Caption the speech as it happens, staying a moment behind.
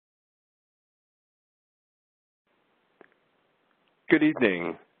Good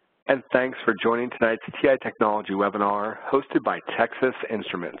evening, and thanks for joining tonight's TI Technology webinar hosted by Texas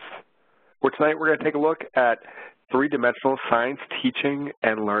Instruments, where tonight we're going to take a look at three-dimensional science teaching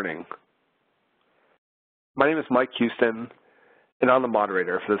and learning. My name is Mike Houston, and I'm the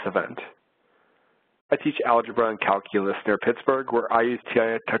moderator for this event. I teach algebra and calculus near Pittsburgh, where I use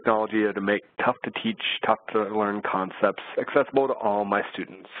TI technology to make tough-to-teach, tough-to-learn concepts accessible to all my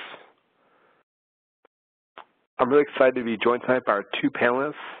students. I'm really excited to be joined tonight by our two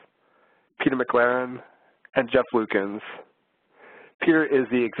panelists, Peter McLaren and Jeff Lukens. Peter is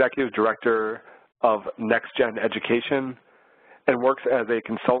the Executive Director of Next Gen Education and works as a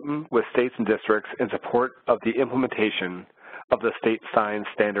consultant with states and districts in support of the implementation of the state science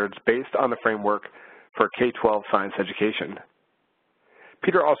standards based on the framework for K-12 science education.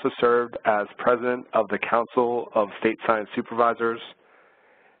 Peter also served as President of the Council of State Science Supervisors,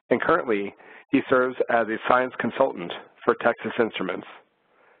 and currently he serves as a science consultant for Texas Instruments.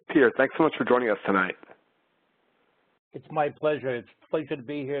 Peter, thanks so much for joining us tonight. It's my pleasure. It's a pleasure to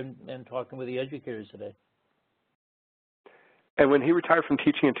be here and talking with the educators today. And when he retired from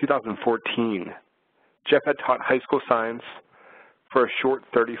teaching in 2014, Jeff had taught high school science for a short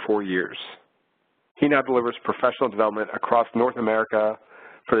 34 years. He now delivers professional development across North America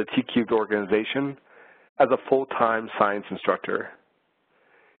for the T-Cubed organization as a full-time science instructor.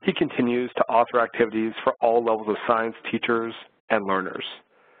 He continues to author activities for all levels of science teachers and learners.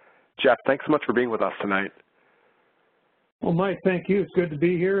 Jeff, thanks so much for being with us tonight. Well, Mike, thank you. It's good to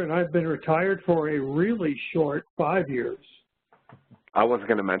be here, and I've been retired for a really short 5 years. I wasn't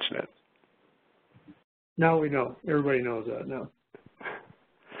going to mention it. Now we know. Everybody knows that now.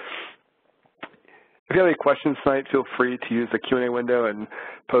 If you have any questions tonight, feel free to use the Q&A window and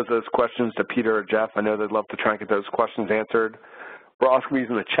pose those questions to Peter or Jeff. I know they'd love to try and get those questions answered. We're also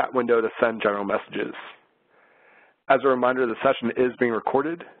using the chat window to send general messages. As a reminder, the session is being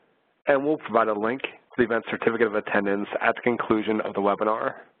recorded, and we'll provide a link to the event certificate of attendance at the conclusion of the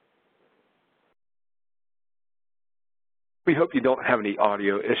webinar. We hope you don't have any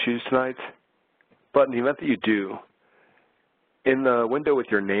audio issues tonight, but in the event that you do, in the window with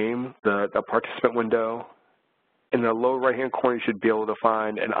your name, the participant window, in the lower right-hand corner you should be able to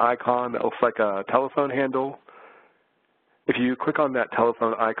find an icon that looks like a telephone handle. If you click on that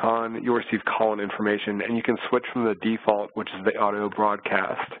telephone icon, you'll receive call-in information, and you can switch from the default, which is the audio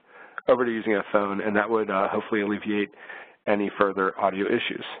broadcast, over to using a phone, and that would hopefully alleviate any further audio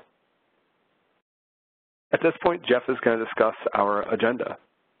issues. At this point, Jeff is going to discuss our agenda.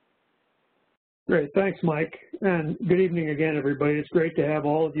 Great. Thanks, Mike. And good evening again, everybody. It's great to have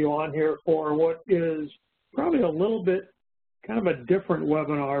all of you on here for what is probably a little bit kind of a different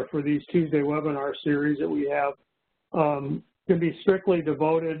webinar for these Tuesday webinar series that we have. Going to be strictly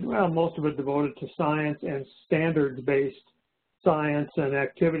devoted, well, most of it devoted to science and standards-based science and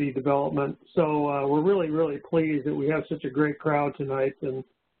activity development. So we're really, really pleased that we have such a great crowd tonight. And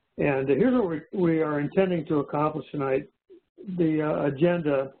here's what we are intending to accomplish tonight. The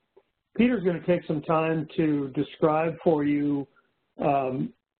agenda, Peter's going to take some time to describe for you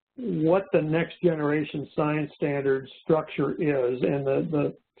what the next generation science standards structure is and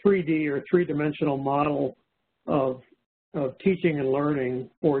the 3D or three-dimensional model of teaching and learning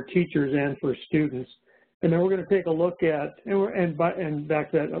for teachers and for students. And then we're going to take a look at, and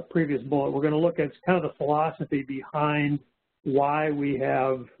back to that previous bullet, we're going to look at kind of the philosophy behind why we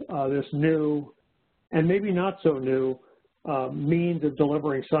have this new and maybe not so new means of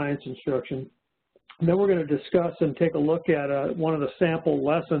delivering science instruction. And then we're going to discuss and take a look at one of the sample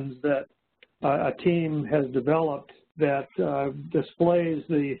lessons that a team has developed that displays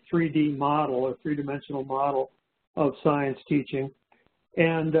the 3D model or three-dimensional model of science teaching.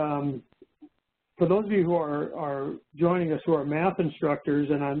 And for those of you who are joining us who are math instructors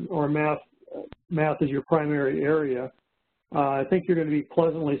or math is your primary area, I think you're going to be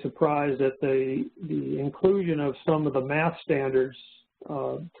pleasantly surprised at the inclusion of some of the math standards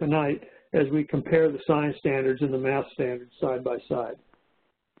tonight as we compare the science standards and the math standards side by side.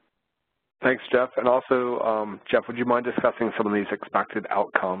 Thanks, Jeff. And also, Jeff, would you mind discussing some of these expected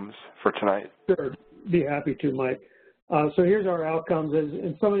outcomes for tonight? Sure. Be happy to, Mike. So here's our outcomes,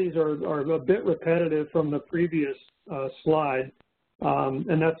 and some of these are a bit repetitive from the previous slide,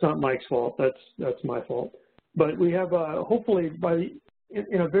 and that's not Mike's fault. That's my fault. But we have, hopefully,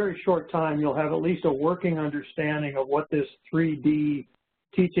 in a very short time, you'll have at least a working understanding of what this 3D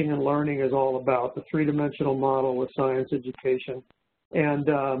teaching and learning is all about, the three-dimensional model with science education. And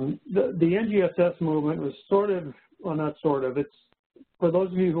the NGSS movement was sort of, well, not sort of, it's, for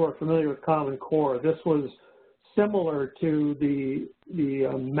those of you who are familiar with Common Core, this was similar to the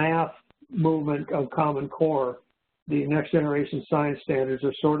math movement of Common Core the next generation science standards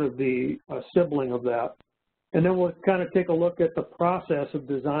are sort of the sibling of that. And then we'll kind of take a look at the process of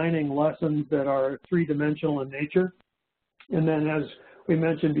designing lessons that are three-dimensional in nature. And then, as we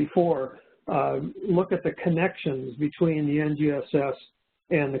mentioned before, look at the connections between the NGSS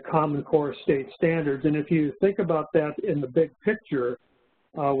and the Common Core state standards. And if you think about that in the big picture,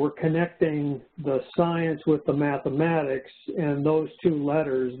 we're connecting the science with the mathematics, and those two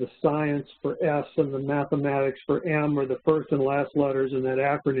letters, the science for S and the mathematics for M, are the first and last letters in that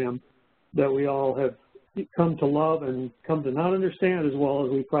acronym that we all have come to love and come to not understand as well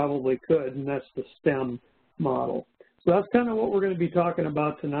as we probably could, and that's the STEM model. So that's kind of what we're going to be talking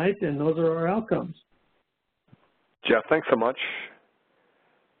about tonight, and those are our outcomes. Jeff, thanks so much.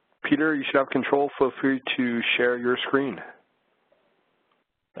 Peter, you should have control. Feel free to share your screen.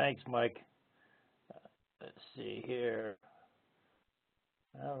 Thanks, Mike. Let's see here.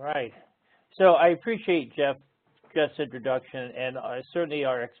 All right. So I appreciate Jeff's introduction, and certainly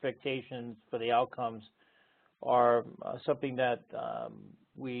our expectations for the outcomes are something that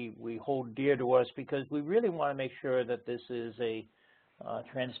we hold dear to us, because we really want to make sure that this is a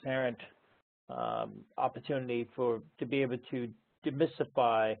transparent opportunity to be able to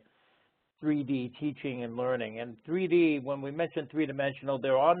demystify 3D teaching and learning. And 3D, when we mention three-dimensional,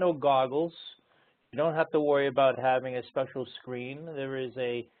 there are no goggles. You don't have to worry about having a special screen. There is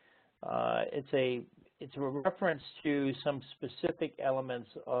it's a reference to some specific elements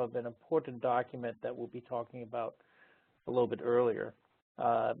of an important document that we'll be talking about a little bit earlier,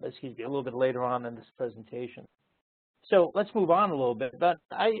 a little bit later on in this presentation. So let's move on a little bit, but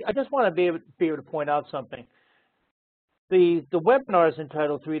I just want to be able to point out something. The webinar is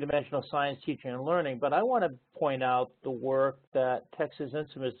entitled Three-Dimensional Science Teaching and Learning, but I want to point out the work that Texas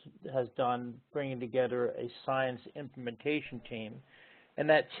Instruments has done bringing together a science implementation team. And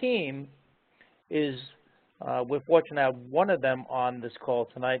that team is, we're fortunate to have one of them on this call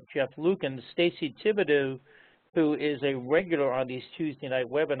tonight, Jeff Lukens, Stacy Thibodeau, who is a regular on these Tuesday night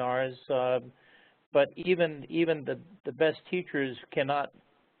webinars, but even the best teachers cannot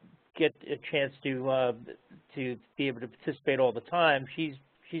get a chance to be able to participate all the time. She's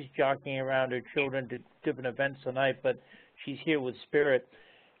jockeying around her children to different events tonight, but she's here with spirit.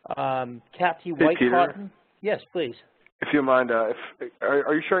 Kathy White-Cotton. Yes, please. If you don't mind, are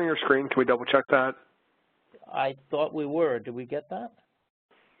you sharing your screen? Can we double check that? I thought we were. Did we get that?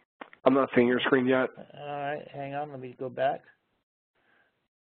 I'm not seeing your screen yet. All right, hang on. Let me go back.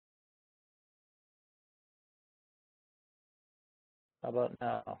 How about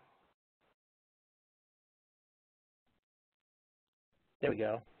now? There we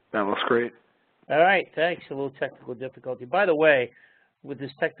go. That looks great. All right, thanks. A little technical difficulty. By the way, with this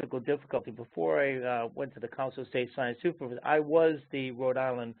technical difficulty, before I went to the Council of State Science Supervisor, I was the Rhode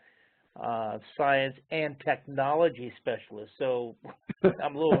Island Science and Technology Specialist. So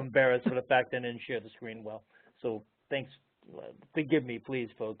I'm a little embarrassed for the fact that I didn't share the screen well. So thanks. Forgive me, please,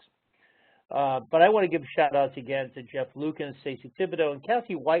 folks. But I want to give shout-outs again to Jeff Lukens, Stacy Thibodeau, and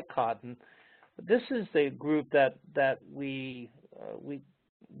Kathy White-Cotton. This is the group that we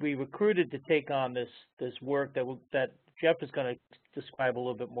recruited to take on this work that Jeff is going to describe a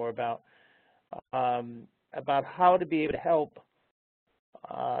little bit more about how to be able to help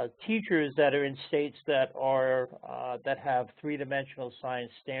teachers that are in states that have three-dimensional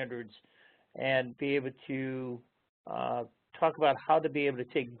science standards, and be able to talk about how to be able to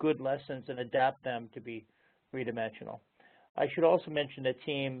take good lessons and adapt them to be three-dimensional. I should also mention the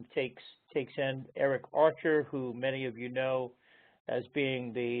team takes in Eric Archer, who many of you know as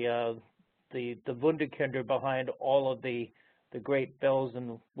being the wunderkind behind all of the great bells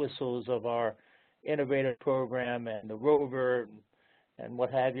and whistles of our innovative program and the rover and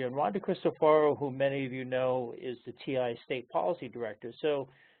what have you. And Rhonda Cristofaro, who many of you know, is the TI State Policy Director. So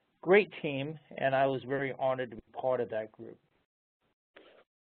great team, and I was very honored to be part of that group.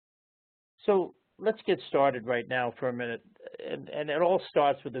 So let's get started right now for a minute. And it all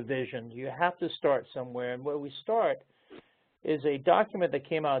starts with a vision. You have to start somewhere. And where we start is a document that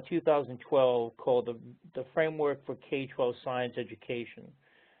came out in 2012 called the Framework for K-12 Science Education.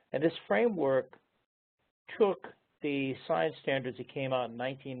 And this framework took the science standards that came out in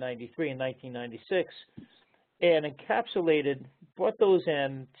 1993 and 1996 and encapsulated, brought those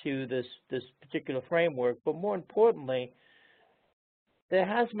into this particular framework. But more importantly, there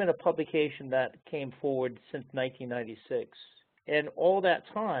hasn't been a publication that came forward since 1996. And all that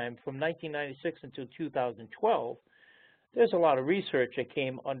time, from 1996 until 2012, there's a lot of research that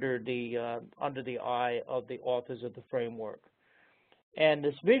came under the eye of the authors of the framework. And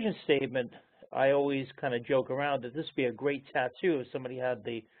this vision statement, I always kind of joke around that this would be a great tattoo if somebody had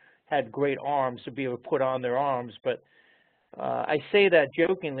the had great arms to be able to put on their arms, but I say that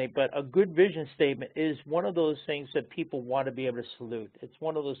jokingly, but a good vision statement is one of those things that people want to be able to salute. It's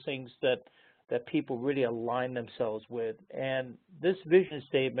one of those things that people really align themselves with. And this vision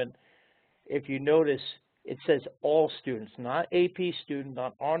statement, if you notice, it says all students, not AP student,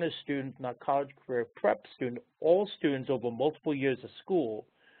 not honors student, not college career prep student, all students over multiple years of school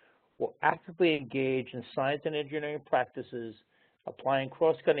will actively engage in science and engineering practices, applying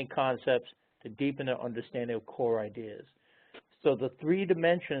cross-cutting concepts to deepen their understanding of core ideas. So the three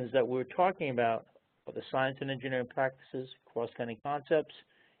dimensions that we're talking about are the science and engineering practices, cross-cutting concepts,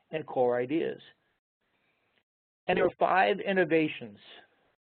 and core ideas. And there are 5 innovations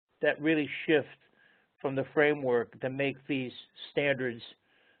that really shift from the framework that make these standards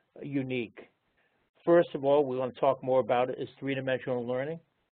unique. First of all, we want to talk more about it, is three-dimensional learning.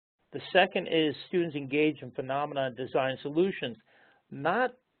 The second is students engage in phenomena and design solutions,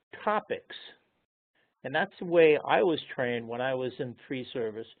 not topics. And that's the way I was trained when I was in tree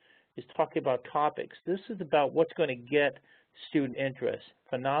service, is talking about topics. This is about what's going to get student interest,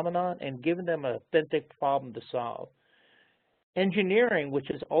 phenomena, and giving them an authentic problem to solve. Engineering, which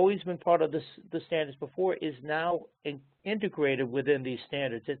has always been part of the standards before, is now integrated within these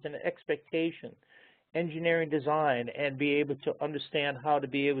standards. It's an expectation. Engineering design and be able to understand how to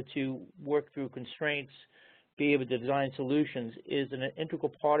be able to work through constraints, be able to design solutions is an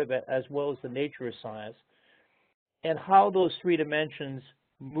integral part of it, as well as the nature of science, and how those 3 dimensions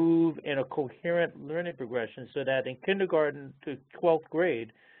move in a coherent learning progression so that in kindergarten to 12th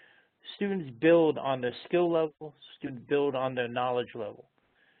grade, students build on their skill level, students build on their knowledge level.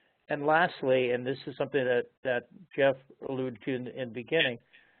 And lastly, and this is something that Jeff alluded to in the beginning,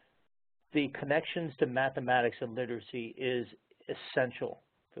 the connections to mathematics and literacy is essential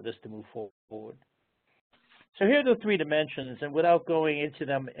for this to move forward. So here are the 3 dimensions, and without going into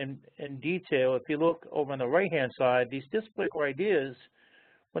them in detail, if you look over on the right-hand side, these disciplinary core ideas,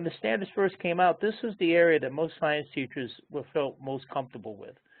 when the standards first came out, this is the area that most science teachers felt most comfortable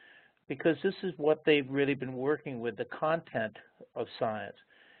with, because this is what they've really been working with, the content of science.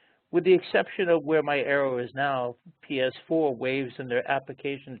 With the exception of where my arrow is now, PS4, waves in their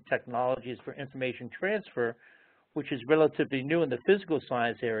application of technologies for information transfer, which is relatively new in the physical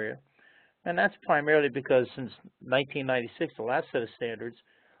science area. And that's primarily because since 1996, the last set of standards,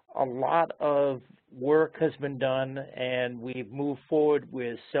 a lot of work has been done, and we've moved forward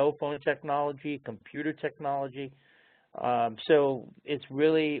with cell phone technology, computer technology. So it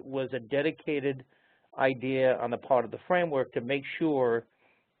really was a dedicated idea on the part of the framework to make sure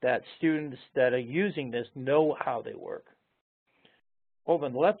that students that are using this know how they work. Over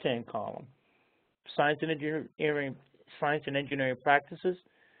in the left-hand column, science and engineering practices.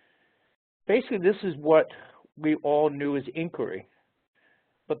 Basically, this is what we all knew as inquiry.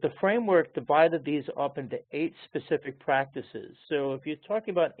 But the framework divided these up into 8 specific practices. So if you're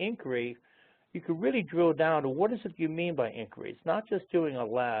talking about inquiry, you could really drill down to what is it you mean by inquiry. It's not just doing a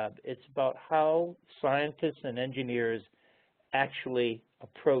lab. It's about how scientists and engineers actually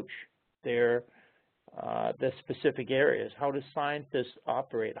approach their specific areas. How do scientists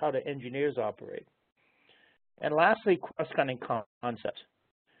operate? How do engineers operate? And lastly, cross-cutting concepts.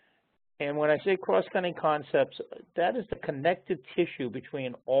 And when I say cross-cutting concepts, that is the connective tissue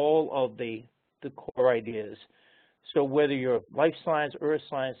between all of the core ideas. So whether you're life science, earth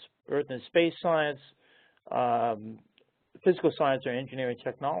and space science, physical science, or engineering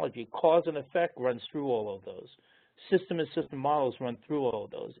technology, cause and effect runs through all of those. System and system models run through all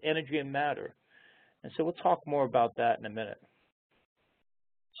of those, energy and matter. And so we'll talk more about that in a minute.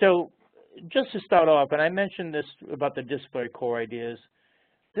 So just to start off, and I mentioned this about the disciplinary core ideas,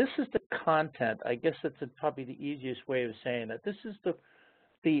 this is the content. I guess that's probably the easiest way of saying that. This is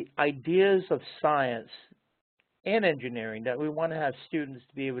the ideas of science and engineering that we want to have students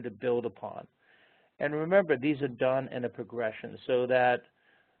to be able to build upon. And remember, these are done in a progression so that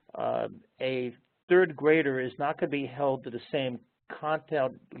a 3rd grader is not going to be held to the same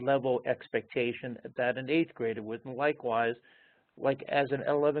content level expectation that an 8th grader would, and likewise, like as an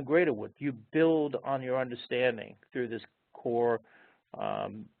 11th grader would. You build on your understanding through this core,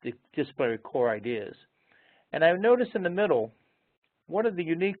 the disciplinary core ideas. And I've noticed in the middle, one of the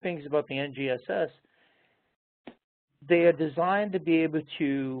unique things about the NGSS, they are designed to be able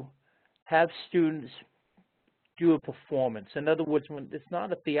to have students do a performance. In other words, when it's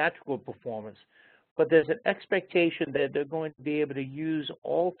not a theatrical performance, but there's an expectation that they're going to be able to use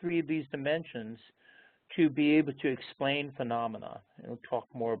all 3 of these dimensions to be able to explain phenomena. And we'll talk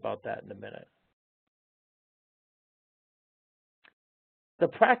more about that in a minute. The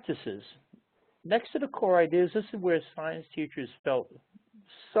practices. Next to the core ideas, this is where science teachers felt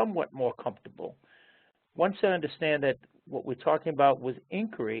somewhat more comfortable. Once I understand that what we're talking about with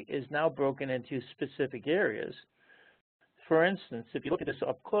inquiry is now broken into specific areas. For instance, if you look at this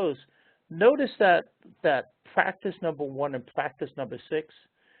up close, notice that practice number 1 and practice number 6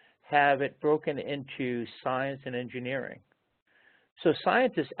 have it broken into science and engineering. So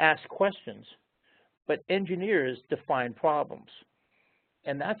scientists ask questions, but engineers define problems.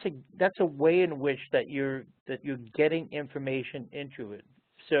 And that's a way in which that you're getting information into it.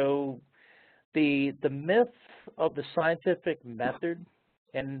 So the myth of the scientific method,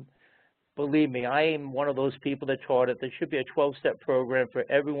 and believe me, I am one of those people that taught it. There should be a 12-step program for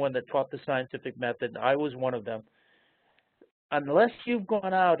everyone that taught the scientific method. I was one of them. Unless you've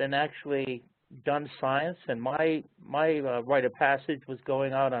gone out and actually done science, and my rite of passage was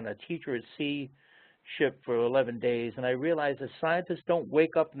going out on a teacher at sea ship for 11 days, and I realized that scientists don't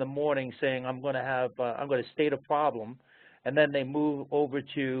wake up in the morning saying, I'm going to state a problem, and then they move over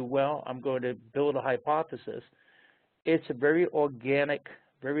to, well, I'm going to build a hypothesis. It's a very organic,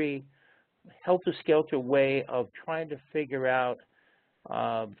 very helter-skelter way of trying to figure out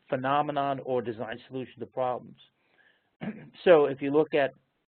phenomenon or design solution to problems. So if you look at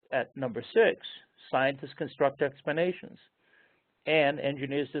number 6, scientists construct explanations and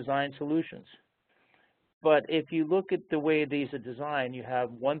engineers design solutions. But if you look at the way these are designed, you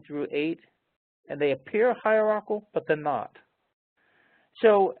have 1 through 8, and they appear hierarchical, but they're not.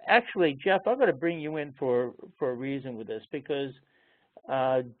 So actually, Jeff, I'm going to bring you in for a reason with this, because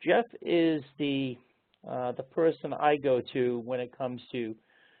Jeff is the person I go to when it comes to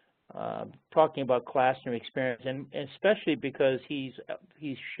talking about classroom experience, and especially because he's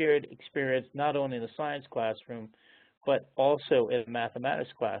shared experience not only in the science classroom, but also in the mathematics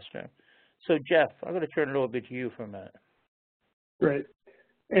classroom. So Jeff, I'm going to turn it over to you for a minute. Great.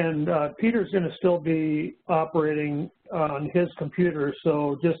 And Peter's going to still be operating on his computer,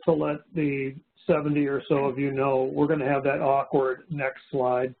 so just to let the 70 or so of you know, we're going to have that awkward next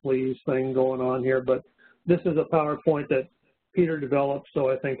slide, please, thing going on here. But this is a PowerPoint that Peter developed, so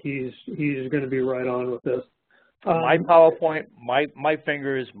I think he's going to be right on with this. My PowerPoint, my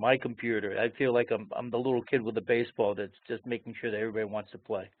fingers, my computer. I feel like I'm the little kid with the baseball that's just making sure that everybody wants to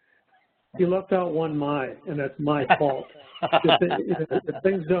play. You left out one "my," and that's my fault. if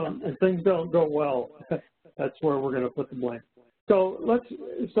things don't go well, that's where we're going to put the blame. So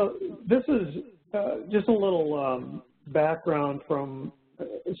this is just a little background from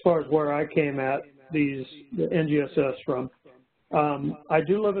as far as where I came at the NGSS from. I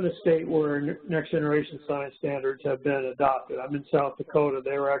do live in a state where next generation science standards have been adopted. I'm in South Dakota.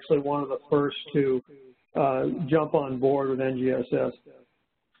 They were actually one of the first to jump on board with NGSS.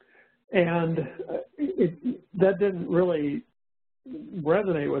 And that didn't really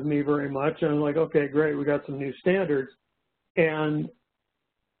resonate with me very much. And I'm like, okay, great, we got some new standards. And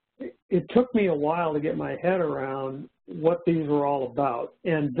it took me a while to get my head around what these were all about.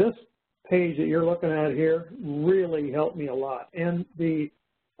 And this page that you're looking at here really helped me a lot. And the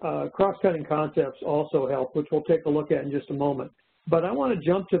cross-cutting concepts also help, which we'll take a look at in just a moment. But I want to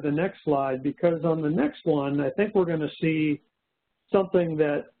jump to the next slide, because on the next one, I think we're going to see something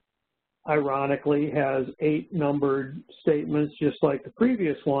that ironically has 8 numbered statements just like the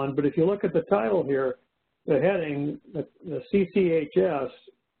previous one. But if you look at the title here, the heading, the CCHS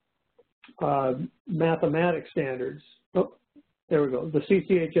mathematics standards. Oh, there we go. The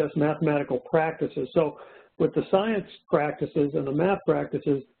CCHS mathematical practices. So with the science practices and the math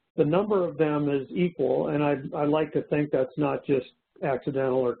practices, the number of them is equal. And I like to think that's not just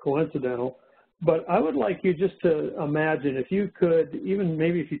accidental or coincidental. But I would like you just to imagine, if you could, even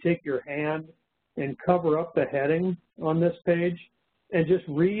maybe if you take your hand and cover up the heading on this page and just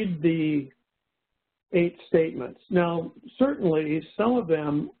read the 8 statements. Now, certainly some of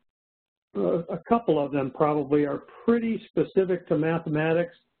them, a couple of them probably are pretty specific to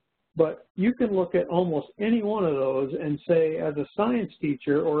mathematics, but you can look at almost any one of those and say, as a science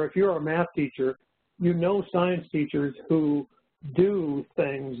teacher, or if you're a math teacher, you know science teachers who do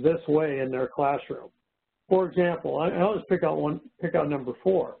things this way in their classroom. For example, I'll just pick out number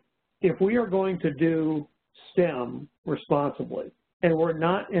 4. If we are going to do STEM responsibly, and we're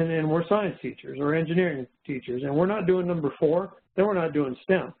not, and we're science teachers or engineering teachers, and we're not doing number 4, then we're not doing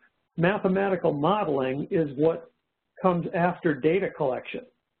STEM. Mathematical modeling is what comes after data collection.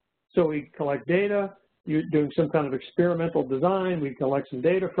 So we collect data, you're doing some kind of experimental design, we collect some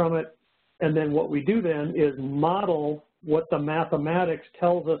data from it, and then what we do then is model what the mathematics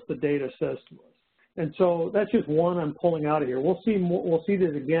tells us the data says to us. And so that's just one I'm pulling out of here. We'll see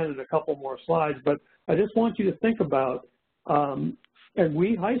this again in a couple more slides, but I just want you to think about And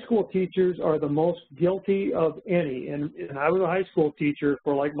we high school teachers are the most guilty of any. And I was a high school teacher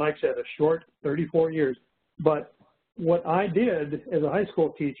for, like Mike said, a short 34 years. But what I did as a high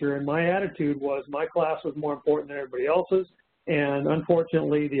school teacher, and my attitude was my class was more important than everybody else's. And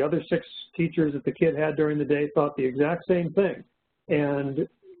unfortunately, the other 6 teachers that the kid had during the day thought the exact same thing. And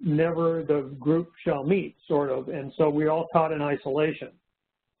never the group shall meet, sort of. And so we all taught in isolation.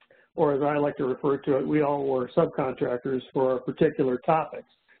 Or as I like to refer to it, we all were subcontractors for our particular topics.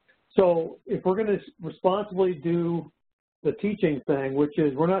 So if we're going to responsibly do the teaching thing, which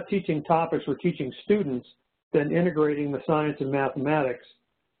is we're not teaching topics, we're teaching students, then integrating the science and mathematics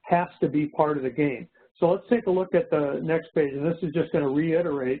has to be part of the game. So let's take a look at the next page, and this is just going to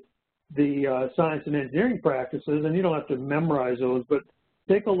reiterate the science and engineering practices, and you don't have to memorize those, but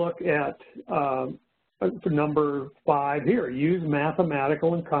take a look at for number 5 here, use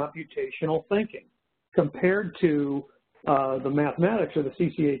mathematical and computational thinking. Compared to the mathematics or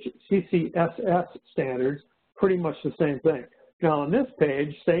the CCSS standards, pretty much the same thing. Now on this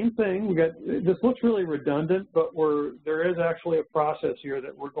page, same thing. We got, this looks really redundant, but there is actually a process here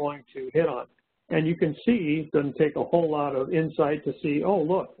that we're going to hit on. And you can see, it doesn't take a whole lot of insight to see, oh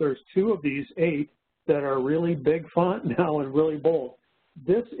look, there's 2 of these 8 that are really big font now and really bold.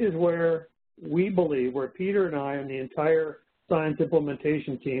 This is where we believe, where Peter and I and the entire science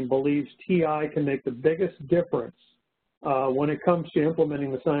implementation team believes TI can make the biggest difference when it comes to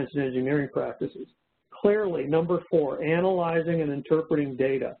implementing the science and engineering practices. Clearly, number 4, analyzing and interpreting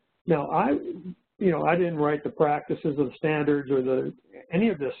data. Now, I didn't write the practices of the standards or any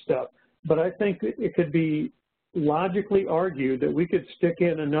of this stuff, but I think it could be logically argued that we could stick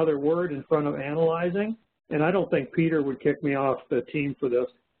in another word in front of analyzing, and I don't think Peter would kick me off the team for this,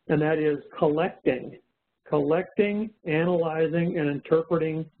 and that is collecting, analyzing, and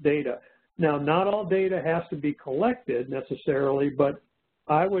interpreting data. Now, not all data has to be collected necessarily, but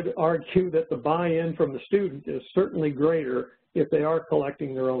I would argue that the buy-in from the student is certainly greater if they are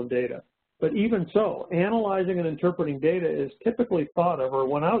collecting their own data. But even so, analyzing and interpreting data is typically thought of, or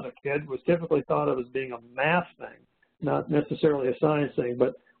when I was a kid, was typically thought of as being a math thing, not necessarily a science thing.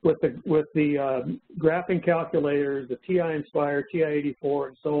 But with the graphing calculators, the TI-Nspire, TI-84,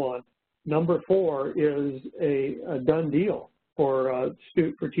 and so on, number 4 is a done deal for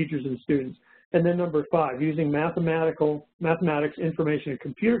teachers and students. And then number 5, using mathematics, information, and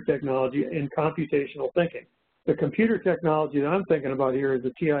computer technology in computational thinking. The computer technology that I'm thinking about here is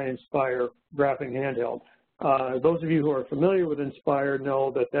the TI-Nspire graphing handheld. Those of you who are familiar with Nspire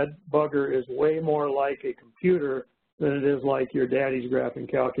know that that bugger is way more like a computer than it is like your daddy's graphing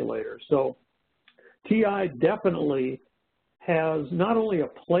calculator. So TI definitely has not only a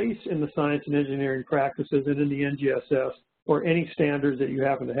place in the science and engineering practices and in the NGSS or any standards that you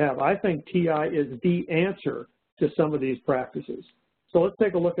happen to have. I think TI is the answer to some of these practices. So let's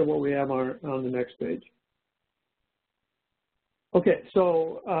take a look at what we have on the next page. Okay,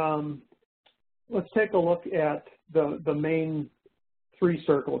 so let's take a look at the main 3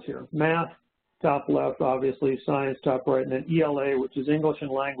 circles here. Math, top left, obviously, science, top right, and then ELA, which is English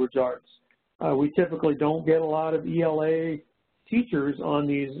and Language Arts. We typically don't get a lot of ELA teachers on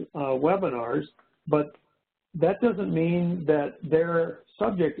these webinars, but that doesn't mean that their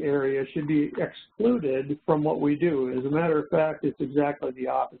subject area should be excluded from what we do. As a matter of fact, it's exactly the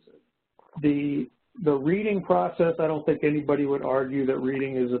opposite. The reading process, I don't think anybody would argue that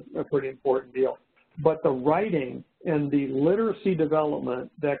reading is a pretty important deal. But the writing and the literacy development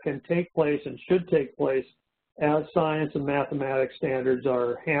that can take place and should take place as science and mathematics standards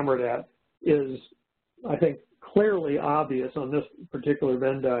are hammered at is, I think, clearly obvious on this particular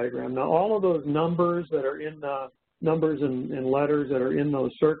Venn diagram. Now, all of those numbers that are in the numbers and letters that are in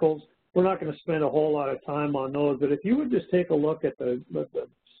those circles, we're not going to spend a whole lot of time on those, but if you would just take a look at the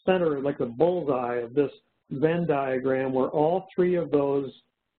center, like the bullseye of this Venn diagram where all 3 of those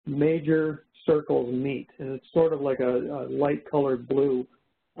major circles meet, and it's sort of like a light colored blue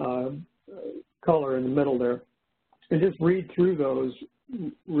color in the middle there, and just read through those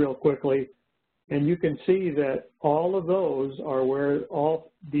real quickly. And you can see that all of those are where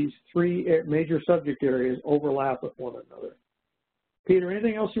all these 3 major subject areas overlap with one another. Peter,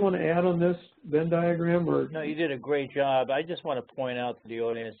 anything else you want to add on this Venn diagram? Or? No, you did a great job. I just want to point out to the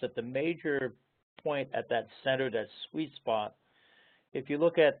audience that the major point at that center, that sweet spot, if you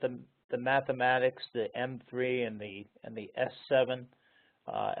look at the mathematics, the M3 and the S7,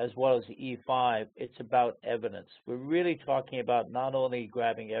 as well as the E5, it's about evidence. We're really talking about not only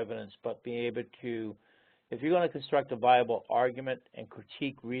grabbing evidence, but being able to, if you're going to construct a viable argument and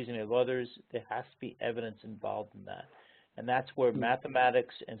critique reasoning of others, there has to be evidence involved in that. And that's where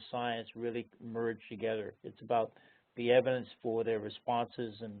mathematics and science really merge together. It's about the evidence for their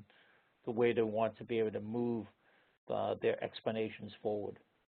responses and the way they want to be able to move their explanations forward.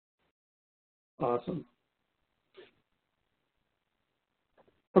 Awesome.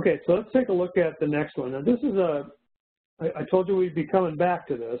 Okay, so let's take a look at the next one. Now, this is I told you we'd be coming back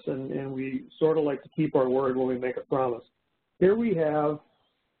to this, and we sort of like to keep our word when we make a promise. Here we have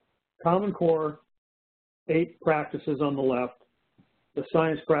Common Core 8 practices on the left, the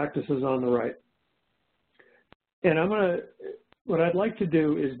science practices on the right. And what I'd like to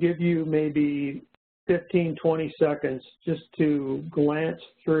do is give you maybe 15, 20 seconds just to glance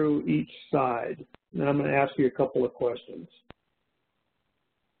through each side. And I'm going to ask you a couple of questions.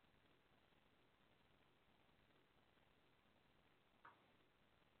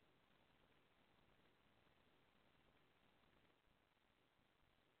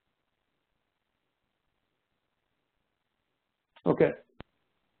 Okay.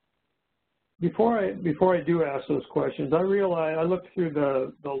 Before I do ask those questions, I realize I looked through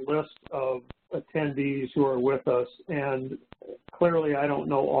the list of attendees who are with us, and clearly I don't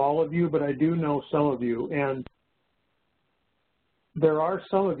know all of you, but I do know some of you, and there are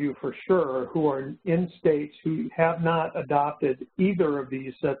some of you for sure who are in states who have not adopted either of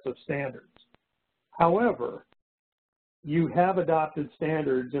these sets of standards. However, you have adopted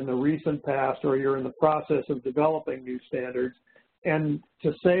standards in the recent past, or you're in the process of developing new standards, and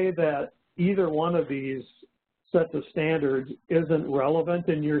to say that either one of these sets of standards isn't relevant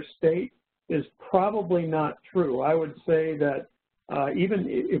in your state is probably not true. I would say that even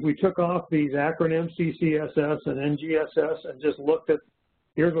if we took off these acronyms, CCSS and NGSS, and just looked at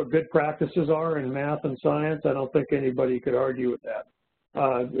here's what good practices are in math and science, I don't think anybody could argue with that.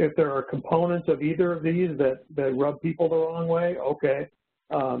 If there are components of either of these that rub people the wrong way, okay,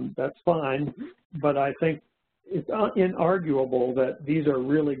 that's fine. But I think it's inarguable that these are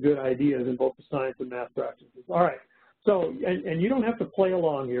really good ideas in both the science and math practices. All right. So, and you don't have to play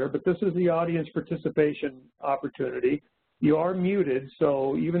along here, but this is the audience participation opportunity. You are muted,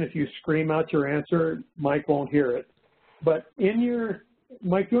 so even if you scream out your answer, Mike won't hear it. But in your,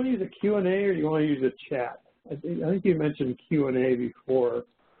 Mike, do you want to use a Q&A or do you want to use a chat? I think you mentioned Q&A before.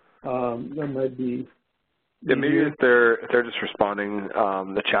 That might be. Yeah, maybe if they're just responding,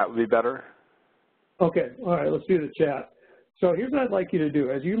 the chat would be better. Okay, all right, let's do the chat. So here's what I'd like you to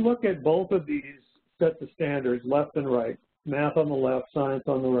do. As you look at both of these sets of standards, left and right, math on the left, science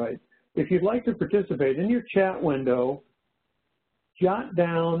on the right, if you'd like to participate in your chat window, jot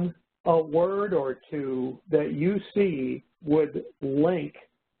down a word or two that you see would link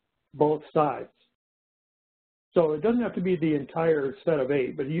both sides. So it doesn't have to be the entire set of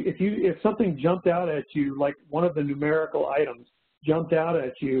 8, but if something jumped out at you, like one of the numerical items jumped out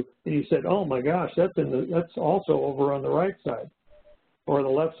at you, and you said, "Oh my gosh, that's also over on the right side, or the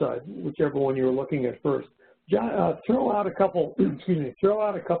left side, whichever one you were looking at first." Throw out a couple. Excuse me. Throw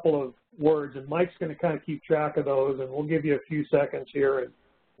out a couple of words, and Mike's going to kind of keep track of those, and we'll give you a few seconds here,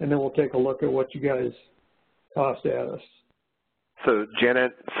 and then we'll take a look at what you guys tossed at us. So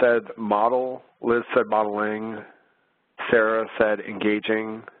Janet said model, Liz said modeling, Sarah said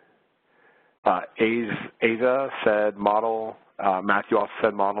engaging, Asa said model, Matthew also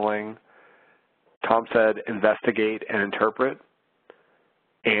said modeling, Tom said investigate and interpret,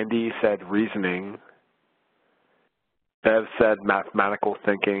 Andy said reasoning, Bev said mathematical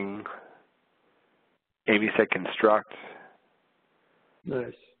thinking, Amy said construct.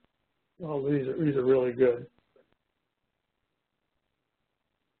 Nice. Well, these are really good.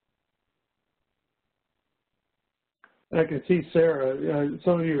 I can see Sarah,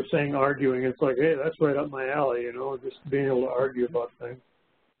 some of you are saying arguing. It's like, hey, that's right up my alley, you know, just being able to argue about things.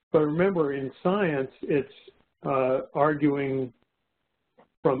 But remember, in science, it's arguing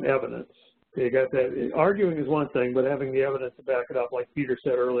from evidence. You got that. Arguing is one thing, but having the evidence to back it up, like Peter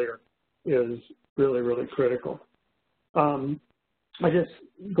said earlier, is really, really critical. I just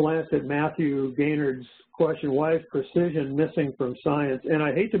glanced at Matthew Gaynord's question, why is precision missing from science? And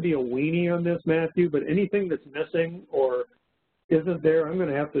I hate to be a weenie on this, Matthew, but anything that's missing or isn't there, I'm going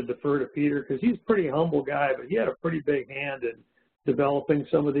to have to defer to Peter because he's a pretty humble guy, but he had a pretty big hand in developing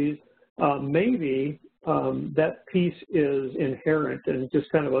some of these. Maybe that piece is inherent and just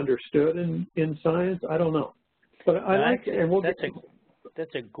kind of understood in science. I don't know. But I like it, and we'll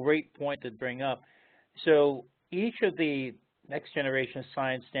that's a great point to bring up. So each of the next generation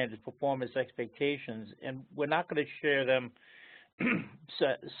science standards performance expectations, and we're not going to share them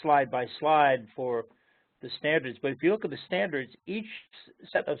slide by slide for the standards, but if you look at the standards, each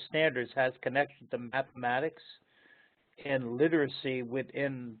set of standards has connection to mathematics and literacy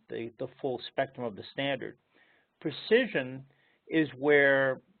within the full spectrum of the standard. Precision is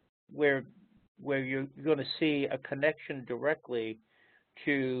where where you're going to see a connection directly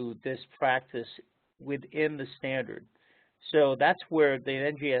to this practice within the standard. So that's where the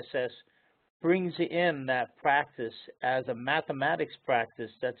NGSS brings in that practice as a mathematics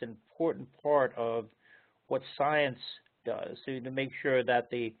practice that's an important part of what science does, so to make sure that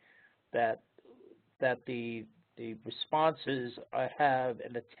the responses have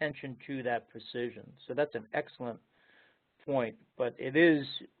an attention to that precision. So that's an excellent point, but it is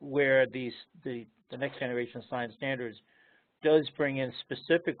where the next generation science standards does bring in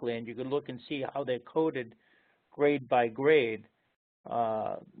specifically, and you can look and see how they're coded grade by grade,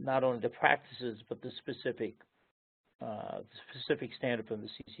 not only the practices but the specific standard from the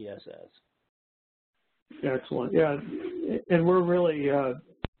CCSS. Excellent. Yeah, and we're really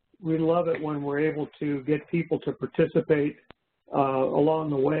we love it when we're able to get people to participate along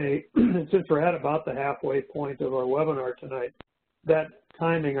the way. And since we're at about the halfway point of our webinar tonight, that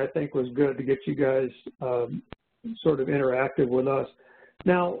timing I think was good to get you guys sort of interactive with us.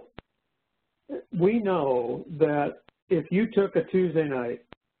 Now, we know that if you took a Tuesday night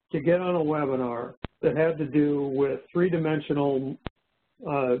to get on a webinar that had to do with three-dimensional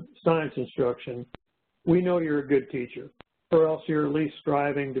science instruction, we know you're a good teacher, or else you're at least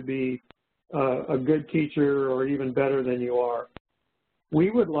striving to be a good teacher or even better than you are.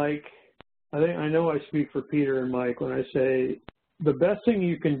 We would like, I know I speak for Peter and Mike when I say the best thing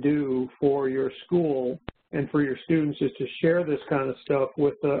you can do for your school and for your students is to share this kind of stuff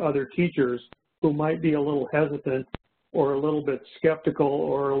with other teachers who might be a little hesitant or a little bit skeptical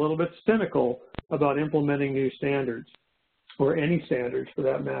or a little bit cynical about implementing new standards, or any standards for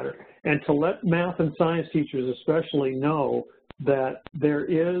that matter, and to let math and science teachers especially know that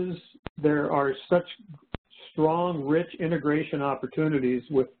there are such strong, rich integration opportunities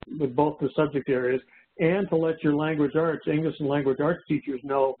with both the subject areas, and to let your language arts, English and language arts teachers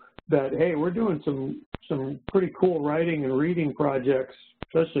know that, hey, we're doing some pretty cool writing and reading projects,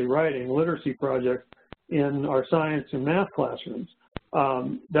 especially writing, literacy projects in our science and math classrooms.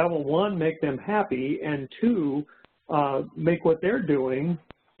 That will, one, make them happy, and two, make what they're doing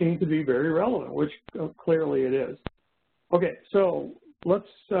seem to be very relevant, which clearly it is. Okay, so let's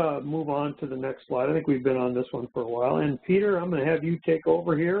move on to the next slide. I think we've been on this one for a while. And Peter, I'm going to have you take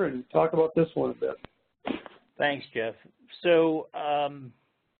over here and talk about this one a bit. Thanks, Jeff. So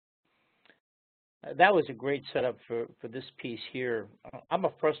that was a great setup for this piece here. I'm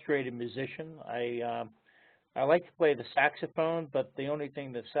a frustrated musician. I like to play the saxophone, but the only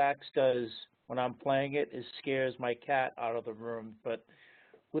thing the sax does when I'm playing it is scares my cat out of the room. But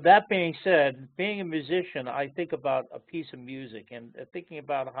with that being said, being a musician, I think about a piece of music, and thinking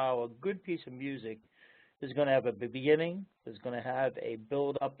about how a good piece of music is going to have a beginning, is going to have a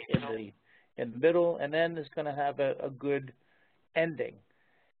build-up in the middle, and then it's going to have a good ending.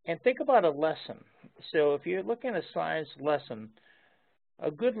 And think about a lesson. So if you're looking at a science lesson,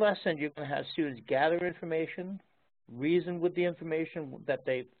 a good lesson, you're going to have students gather information, reason with the information that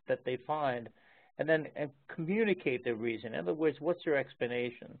they find, and then communicate their reason. In other words, what's their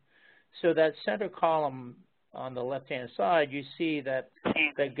explanation? So that center column on the left-hand side, you see that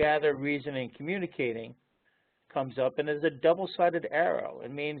gather, reasoning, communicating comes up, and there's a double-sided arrow.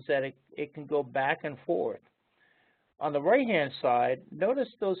 It means that it can go back and forth. On the right-hand side, notice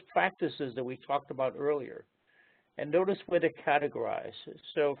those practices that we talked about earlier, and notice where they're categorized.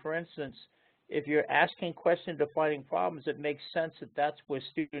 So, for instance, if you're asking questions, defining problems, it makes sense that that's where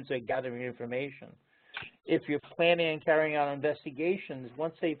students are gathering information. If you're planning and carrying out investigations,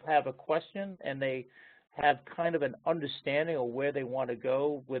 once they have a question and they have kind of an understanding of where they want to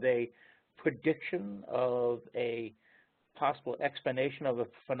go with a prediction of a possible explanation of a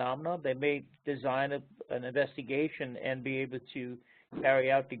phenomenon, they may design an investigation and be able to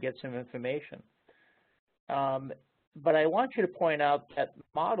carry out to get some information. But I want you to point out that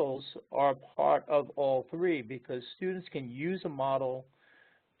models are part of all three, because students can use a model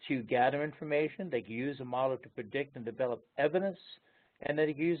to gather information, they can use a model to predict and develop evidence, and then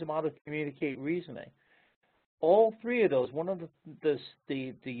they can use a model to communicate reasoning. All three of those, one of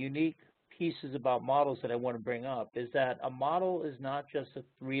the unique pieces about models that I want to bring up is that a model is not just a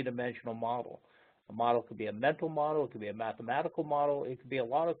three-dimensional model. A model could be a mental model, it could be a mathematical model, it could be a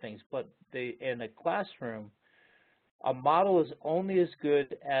lot of things, but in a classroom, a model is only as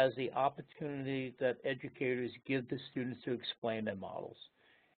good as the opportunity that educators give the students to explain their models.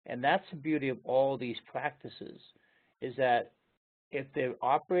 And that's the beauty of all these practices, is that if they're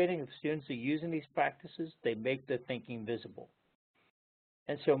operating, if students are using these practices, they make their thinking visible.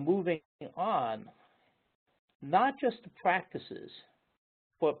 And so moving on, not just the practices,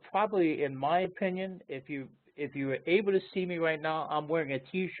 but probably, in my opinion, if you were able to see me right now, I'm wearing a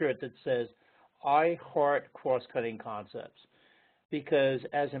T-shirt that says, I heart cross-cutting concepts because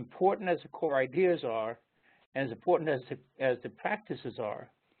as important as the core ideas are, and as important as the practices are,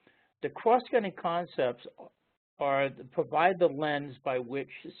 the cross-cutting concepts provide the lens by which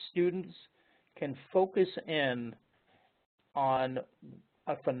students can focus in on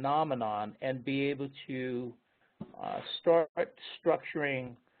a phenomenon and be able to start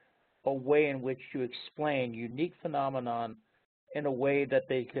structuring a way in which to explain unique phenomenon in a way that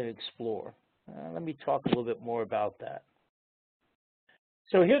they can explore. Let me talk a little bit more about that.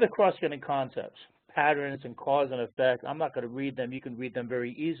 So here are the cross-cutting concepts, patterns and cause and effect. I'm not going to read them. You can read them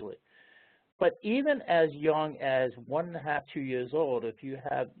very easily. But even as young as 1.5, 2 years old, if you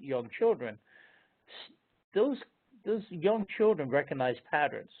have young children, those young children recognize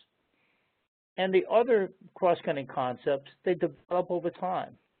patterns. And the other cross-cutting concepts, they develop over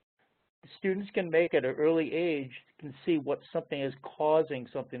time. Students can make at an early age, can see what something is causing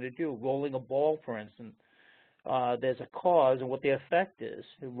something to do. Rolling a ball, for instance, there's a cause and what the effect is.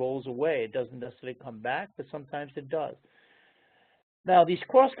 It rolls away. It doesn't necessarily come back, but sometimes it does. Now, these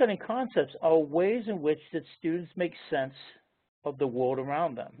cross-cutting concepts are ways in which that students make sense of the world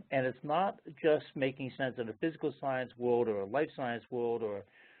around them. And it's not just making sense of the physical science world or a life science world or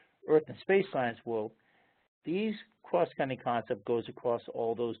earth and space science world. These cross-cutting concept goes across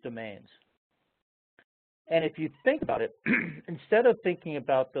all those domains. And if you think about it, instead of thinking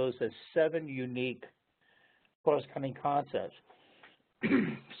about those as 7 unique cross-cutting concepts,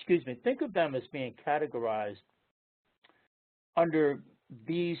 excuse me, think of them as being categorized under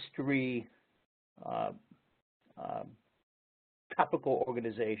these 3 topical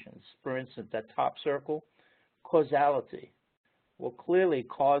organizations. For instance, that top circle, causality. Well, clearly,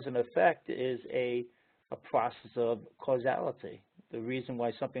 cause and effect is a process of causality. The reason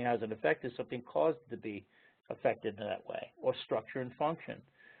why something has an effect is something caused it to be affected in that way. Or structure and function.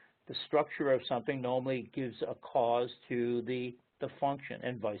 The structure of something normally gives a cause to the function,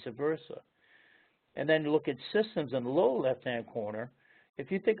 and vice versa. And then you look at systems in the lower left-hand corner. If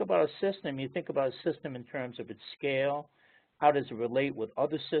you think about a system, you think about a system in terms of its scale. How does it relate with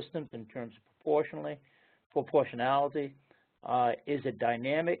other systems in terms of proportionality? Is it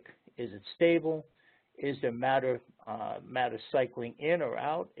dynamic? Is it stable? Is there matter cycling in or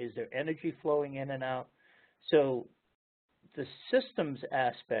out? Is there energy flowing in and out? So the systems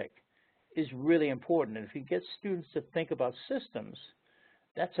aspect is really important. And if you get students to think about systems,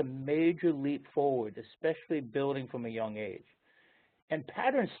 that's a major leap forward, especially building from a young age. And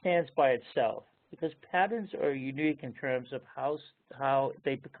pattern stands by itself because patterns are unique in terms of how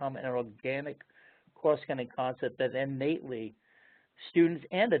they become an organic cross-cutting concept that innately students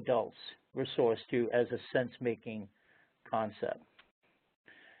and adults resource to as a sense-making concept.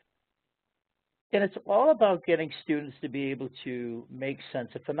 And it's all about getting students to be able to make sense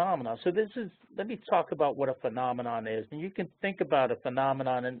of phenomena. So let me talk about what a phenomenon is. And you can think about a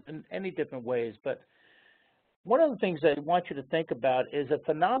phenomenon in any different ways, but one of the things I want you to think about is a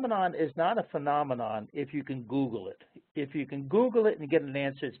phenomenon is not a phenomenon if you can Google it. If you can Google it and get an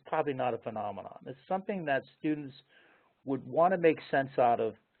answer, it's probably not a phenomenon. It's something that students would want to make sense out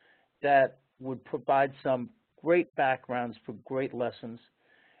of that would provide some great backgrounds for great lessons.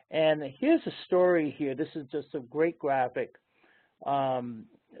 And here's a story here. This is just a great graphic from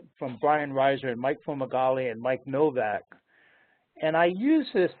Brian Reiser and Mike Fumagalli and Mike Novak. And I use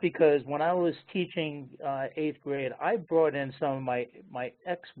this because when I was teaching 8th grade, I brought in some of my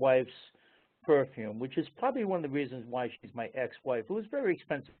ex-wife's perfume, which is probably one of the reasons why she's my ex-wife. It was very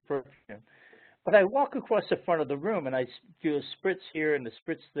expensive perfume. But I walk across the front of the room, and I do a spritz here and a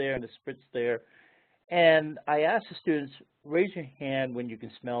spritz there and a spritz there. And I ask the students, raise your hand when you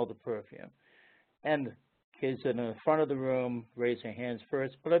can smell the perfume. And kids in the front of the room raise their hands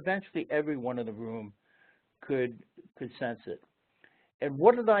first, but eventually everyone in the room could sense it. And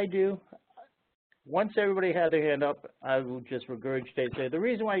what did I do? Once everybody had their hand up, I would just regurgitate, say, the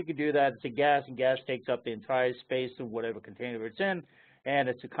reason why you can do that is a gas, and gas takes up the entire space of whatever container it's in, and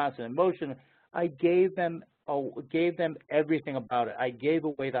it's a constant motion. I gave them everything about it. I gave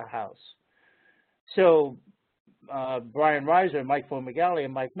away the house. So Brian Reiser, Mike Fumagalli,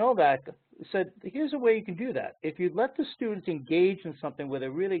 and Mike Novak said, here's a way you can do that. If you let the students engage in something where they're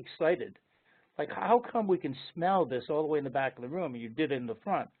really excited, like how come we can smell this all the way in the back of the room and you did it in the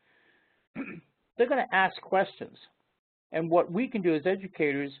front? They're going to ask questions. And what we can do as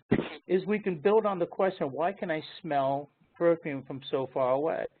educators is we can build on the question, why can I smell perfume from so far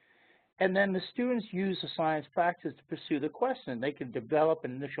away? And then the students use the science practice to pursue the question. They can develop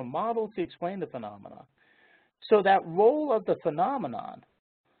an initial model to explain the phenomenon. So that role of the phenomenon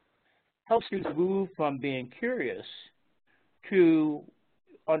helps students move from being curious to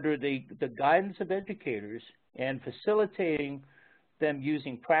under the guidance of educators and facilitating them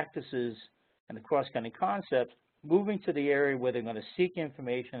using practices and the cross-cutting concepts, moving to the area where they're going to seek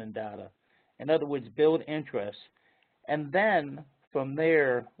information and data. In other words, build interest. And then from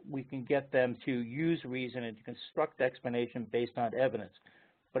there, we can get them to use reason and to construct explanation based on evidence.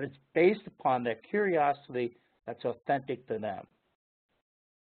 But it's based upon their curiosity that's authentic to them.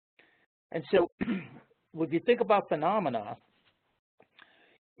 And so if you think about phenomena,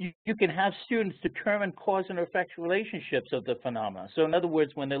 you can have students determine cause and effect relationships of the phenomena. So in other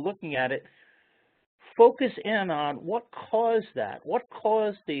words, when they're looking at it, focus in on what caused that. What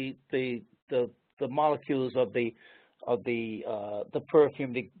caused the molecules of the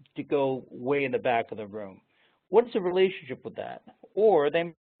perfume to go way in the back of the room? What's the relationship with that? Or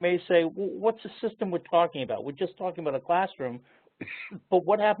they may say, well, what's the system we're talking about? We're just talking about a classroom, but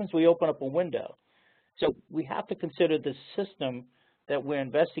what happens when we open up a window? So we have to consider the system that we're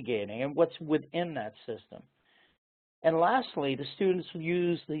investigating and what's within that system. And lastly, the students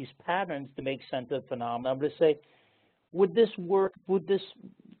use these patterns to make sense of phenomena. I'm going to say, would this work?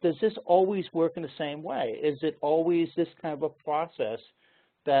 Does this always work in the same way? Is it always this kind of a process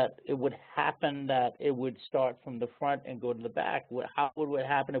that it would happen, that it would start from the front and go to the back? How would it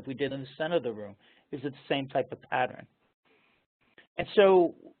happen if we did in the center of the room? Is it the same type of pattern? And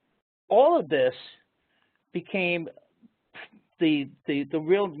so all of this became the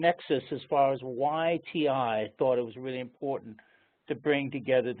real nexus as far as why TI thought it was really important to bring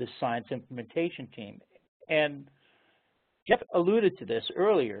together the science implementation team. And Jeff alluded to this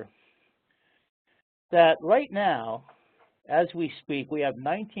earlier, that right now, as we speak, we have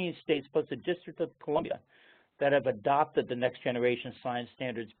 19 states plus the District of Columbia that have adopted the Next Generation Science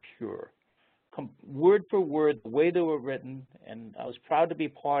Standards Pure. Word for word, the way they were written, and I was proud to be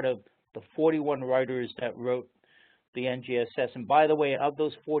part of the 41 writers that wrote the NGSS. And by the way, of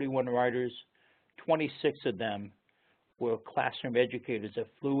those 41 writers, 26 of them were classroom educators that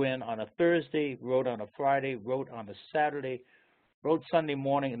flew in on a Thursday, wrote on a Friday, wrote on a Saturday, wrote Sunday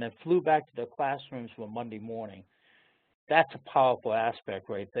morning, and then flew back to their classrooms for Monday morning. That's a powerful aspect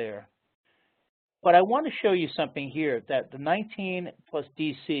right there. But I want to show you something here, that the 19 plus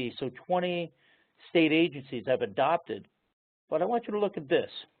DC, so 20 state agencies have adopted. But I want you to look at this.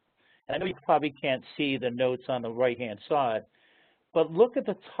 I know you probably can't see the notes on the right-hand side, but look at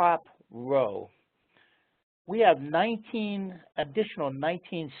the top row. We have additional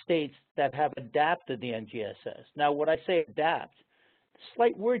 19 states that have adapted the NGSS. Now, when I say adapt,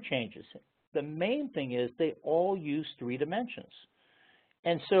 slight word changes. The main thing is they all use 3 dimensions.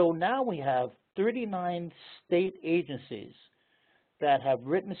 And so now we have 39 state agencies that have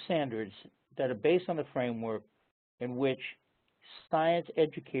written standards that are based on the framework in which science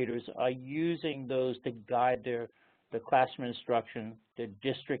educators are using those to guide their classroom instruction, their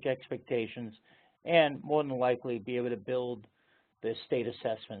district expectations, and more than likely be able to build their state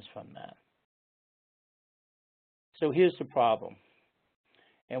assessments from that. So here's the problem.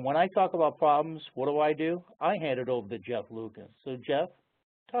 And when I talk about problems, what do? I hand it over to Jeff Lucas. So Jeff,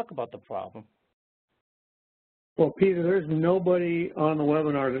 talk about the problem. Well, Peter, there's nobody on the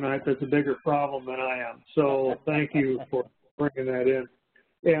webinar tonight that's a bigger problem than I am. So thank you for bringing that in.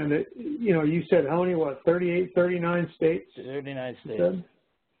 And, you know, you said how many, 38, 39 states? 39 states.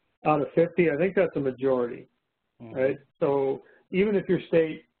 Out of 50, I think that's a majority, right? So even if your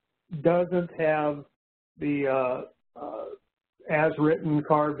state doesn't have the as-written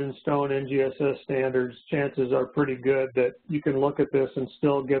carved in stone NGSS standards, chances are pretty good that you can look at this and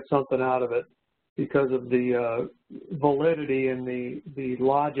still get something out of it because of the validity and the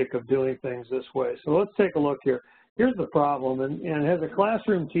logic of doing things this way. So let's take a look here. Here's the problem, and as a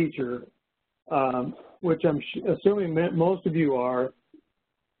classroom teacher, which I'm assuming most of you are,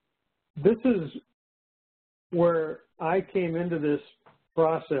 this is where I came into this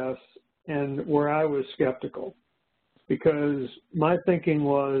process and where I was skeptical, because my thinking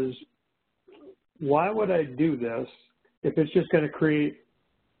was, why would I do this if it's just going to create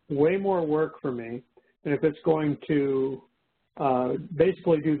way more work for me, and if it's going to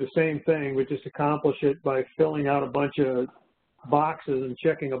basically do the same thing, but just accomplish it by filling out a bunch of boxes and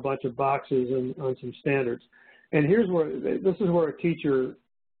checking a bunch of boxes on some standards. And this is where a teacher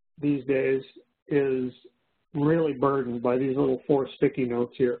these days is really burdened by these little 4 sticky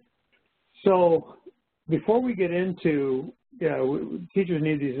notes here. So before we get into, teachers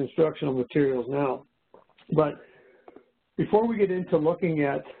need these instructional materials now, but before we get into looking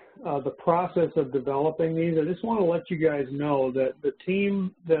at the process of developing these, I just want to let you guys know that the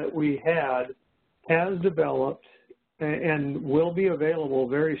team that we had has developed and will be available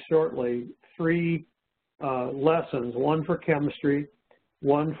very shortly 3 lessons, one for chemistry,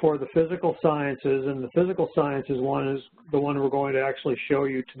 one for the physical sciences, and the physical sciences one is the one we're going to actually show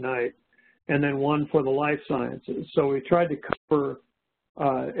you tonight, and then one for the life sciences. So we tried to cover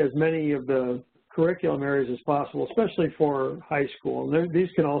as many of the curriculum areas as possible, especially for high school. And these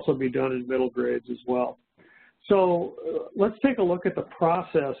can also be done in middle grades as well. So let's take a look at the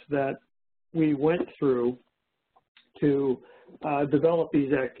process that we went through to develop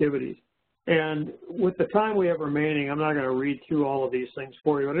these activities. And with the time we have remaining, I'm not going to read through all of these things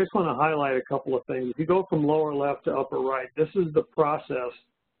for you, but I just want to highlight a couple of things. If you go from lower left to upper right, this is the process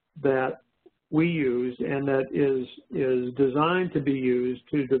that we use and that is designed to be used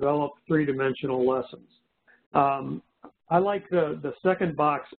to develop three-dimensional lessons. I like the second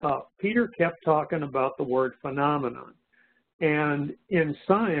box up. Peter kept talking about the word phenomenon. And in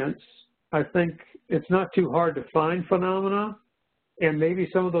science, I think it's not too hard to find phenomena. And maybe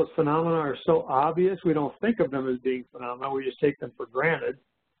some of those phenomena are so obvious we don't think of them as being phenomena. We just take them for granted.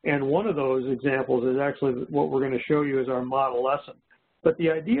 And one of those examples is actually what we're going to show you as our model lesson. But the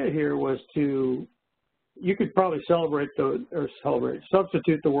idea here was to, you could probably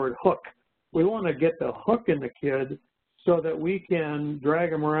substitute the word hook. We want to get the hook in the kid so that we can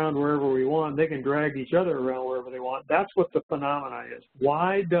drag them around wherever we want. They can drag each other around wherever they want. That's what the phenomena is.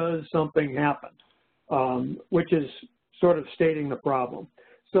 Why does something happen? Which is sort of stating the problem.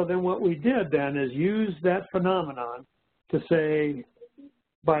 So then what we did then is use that phenomenon to say,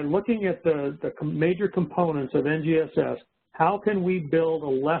 by looking at the major components of NGSS, how can we build a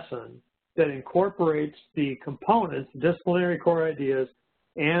lesson that incorporates the components, disciplinary core ideas,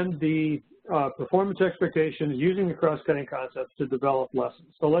 and the performance expectations using the cross-cutting concepts to develop lessons.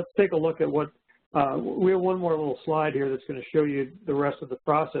 So let's take a look at what, we have one more little slide here that's going to show you the rest of the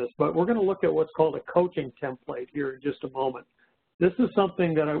process, but we're going to look at what's called a coaching template here in just a moment. This is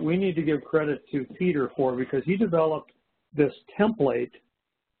something that we need to give credit to Peter for, because he developed this template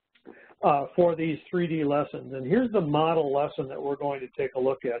for these 3D lessons. And here's the model lesson that we're going to take a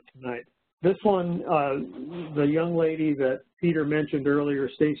look at tonight. This one, the young lady that Peter mentioned earlier,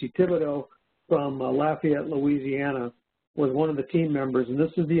 Stacy Thibodeau from Lafayette, Louisiana, was one of the team members, and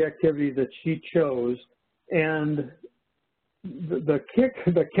this is the activity that she chose. And the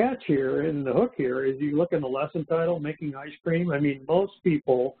catch here and the hook here is, you look in the lesson title, Making Ice Cream. I mean, most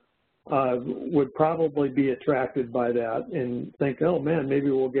people would probably be attracted by that and think, oh man,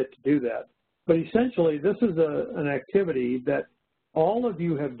 maybe we'll get to do that. But essentially, this is an activity that all of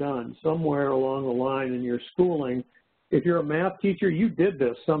you have done somewhere along the line in your schooling. If you're a math teacher, you did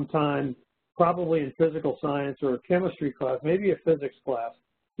this sometime, probably in physical science or a chemistry class, maybe a physics class.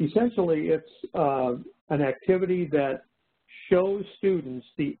 Essentially, it's an activity that shows students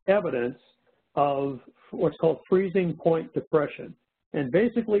the evidence of what's called freezing point depression. And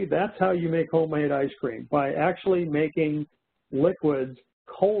basically, that's how you make homemade ice cream, by actually making liquids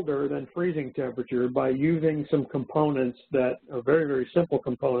colder than freezing temperature by using some components that are very, very simple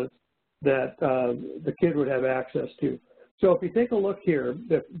components that the kid would have access to. So if you take a look here,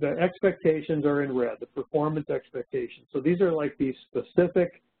 the expectations are in red, the performance expectations. So these are like these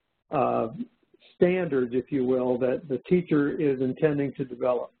specific standards, if you will, that the teacher is intending to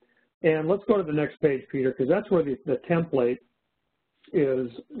develop. And let's go to the next page, Peter, because that's where the template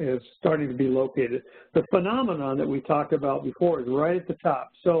is starting to be located. The phenomenon that we talked about before is right at the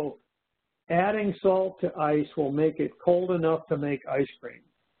top. So adding salt to ice will make it cold enough to make ice cream.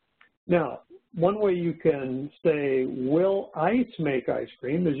 Now, one way you can say, will ice make ice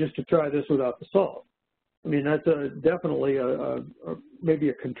cream, is just to try this without the salt. I mean, that's definitely maybe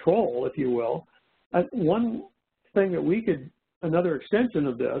a control, if you will. One thing that we could, another extension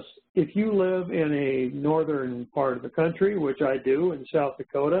of this, if you live in a northern part of the country, which I do in South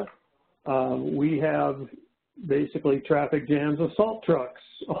Dakota, we have basically traffic jams of salt trucks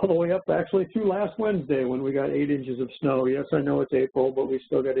all the way up actually through last Wednesday when we got 8 inches of snow. Yes, I know it's April, but we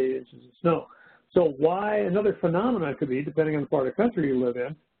still got 8 inches of snow. So why, another phenomenon could be, depending on the part of the country you live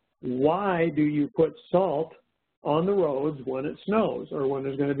in, why do you put salt on the roads when it snows or when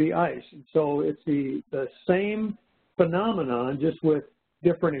there's going to be ice? And so it's the same phenomenon, just with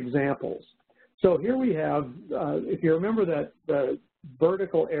different examples. So here we have, if you remember that the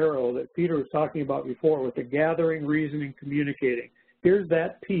vertical arrow that Peter was talking about before with the gathering, reasoning, communicating, here's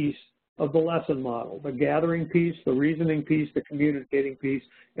that piece of the lesson model, the gathering piece, the reasoning piece, the communicating piece,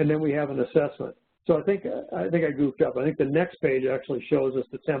 and then we have an assessment. So I think I goofed up. I think the next page actually shows us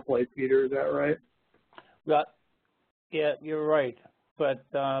the template, Peter, is that right? Yeah, you're right. But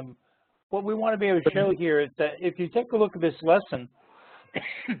what we want to be able to show here is that if you take a look at this lesson,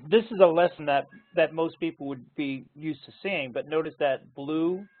 this is a lesson that most people would be used to seeing, but notice that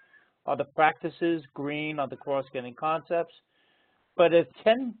blue are the practices, green are the cross-cutting concepts. But if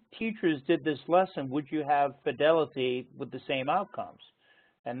 10 teachers did this lesson, would you have fidelity with the same outcomes?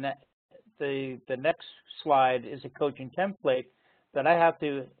 And that, the next slide is a coaching template that I have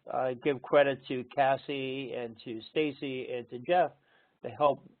to give credit to Cassie and to Stacy and to Jeff to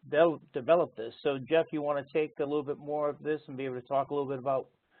help develop this. So Jeff, you want to take a little bit more of this and be able to talk a little bit about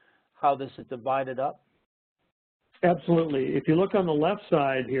how this is divided up? Absolutely. If you look on the left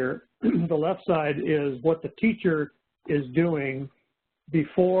side here, the left side is what the teacher is doing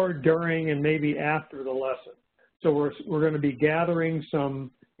before, during, and maybe after the lesson. So we're going to be gathering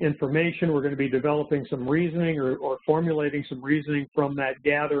some information. We're going to be developing some reasoning or formulating some reasoning from that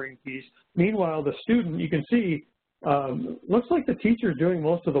gathering piece. Meanwhile, the student, you can see, looks like the teacher is doing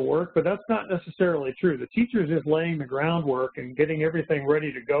most of the work, but that's not necessarily true. The teacher is just laying the groundwork and getting everything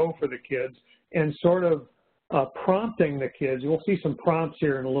ready to go for the kids and sort of prompting the kids. We'll see some prompts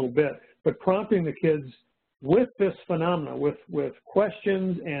here in a little bit, but prompting the kids with this phenomena, with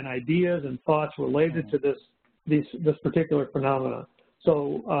questions and ideas and thoughts related to this particular phenomena.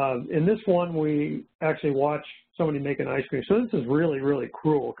 So in this one, we actually watch somebody make an ice cream. So this is really, really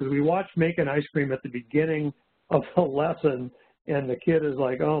cruel because we watch make an ice cream at the beginning of the lesson, and the kid is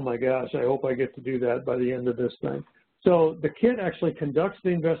like, oh my gosh, I hope I get to do that by the end of this thing. So the kid actually conducts the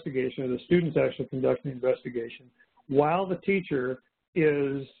investigation, or the students actually conduct the investigation, while the teacher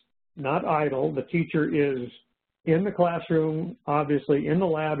is not idle. The teacher is in the classroom, obviously in the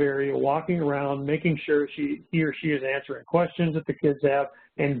lab area, walking around, making sure he or she is answering questions that the kids have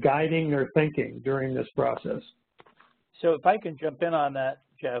and guiding their thinking during this process. So if I can jump in on that,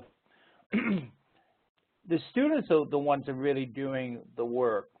 Jeff, the students are the ones that are really doing the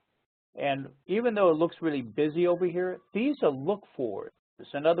work. And even though it looks really busy over here, these are look-forwards.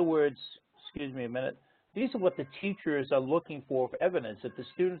 In other words, excuse me a minute, these are what the teachers are looking for evidence. If the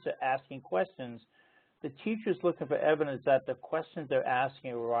students are asking questions, the teacher's looking for evidence that the questions they're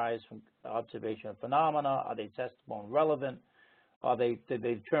asking arise from observation of phenomena. Are they testable and relevant? Do they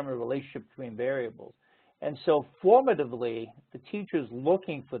determine a relationship between variables? And so formatively, the teacher's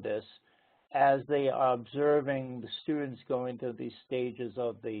looking for this as they are observing the students going through these stages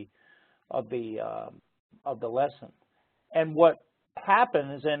of the lesson. And what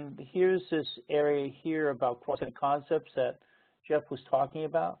happens, and here's this area here about crosscutting concepts that Jeff was talking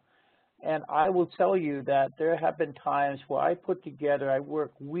about, and I will tell you that there have been times where I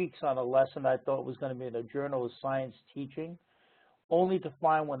worked weeks on a lesson I thought was going to be in a journal of science teaching, only to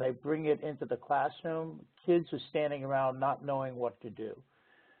find when they bring it into the classroom, kids are standing around not knowing what to do.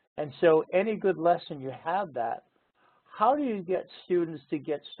 And so any good lesson you have that, how do you get students to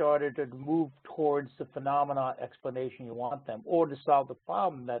get started to move towards the phenomena explanation you want them, or to solve the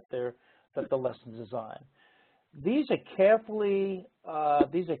problem that the lesson's designed? These are carefully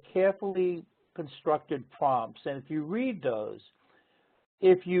constructed prompts, and if you read those,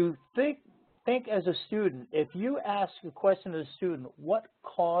 if you think as a student, if you ask a question to a student, what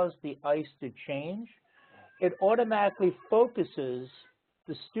caused the ice to change, it automatically focuses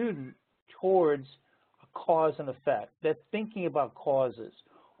the student towards a cause and effect. They're thinking about causes,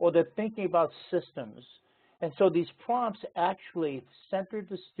 or they're thinking about systems. And so these prompts actually center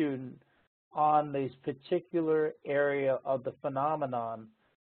the student on this particular area of the phenomenon,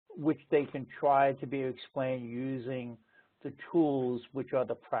 which they can try to be explained using the tools, which are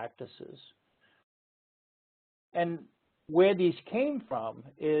the practices. And where these came from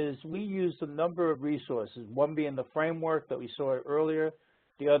is we used a number of resources, one being the framework that we saw earlier.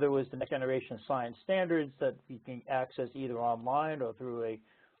 The other was the next generation science standards that you can access either online or through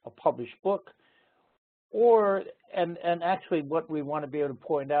a published book. And actually what we want to be able to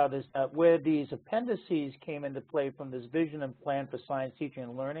point out is that where these appendices came into play from this vision and plan for science teaching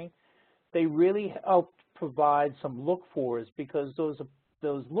and learning, they really helped provide some look-fors, because those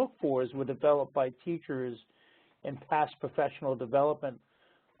look-fors were developed by teachers in past professional development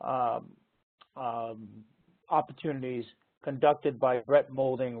opportunities conducted by Brett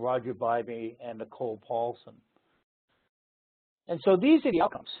Moulding, Roger Bybee, and Nicole Paulson. And so these are the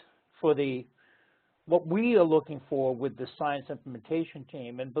outcomes for what we are looking for with the science implementation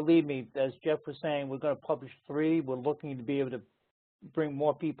team. And believe me, as Jeff was saying, we're going to publish 3. We're looking to be able to bring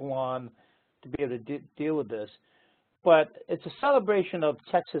more people on to be able to deal with this. But it's a celebration of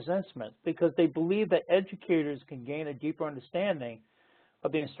Texas Instruments, because they believe that educators can gain a deeper understanding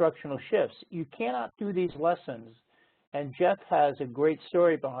of the instructional shifts. You cannot do these lessons, and Jeff has a great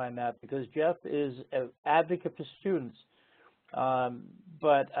story behind that, because Jeff is an advocate for students.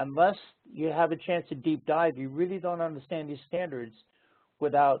 But unless you have a chance to deep dive, you really don't understand these standards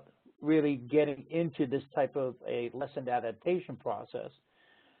without really getting into this type of a lesson adaptation process.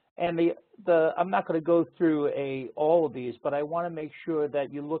 And I'm not going to go through all of these, but I want to make sure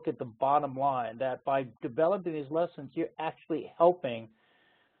that you look at the bottom line, that by developing these lessons, you're actually helping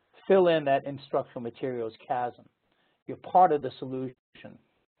fill in that instructional materials chasm. You're part of the solution.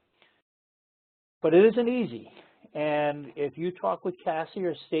 But it isn't easy. And if you talk with Cassie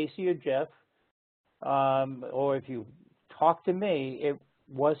or Stacy or Jeff, or if you talk to me, it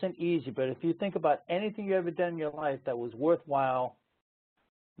wasn't easy. But if you think about anything you ever done in your life that was worthwhile,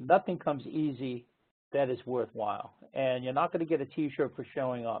 nothing comes easy that is worthwhile. And you're not going to get a T-shirt for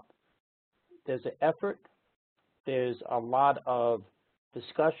showing up. There's an effort. There's a lot of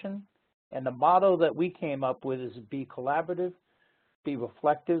discussion. And the motto that we came up with is be collaborative, be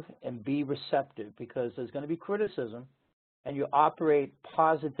reflective, and be receptive, because there's going to be criticism, and you operate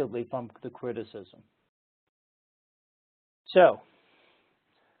positively from the criticism. So,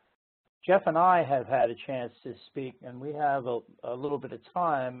 Jeff and I have had a chance to speak, and we have a little bit of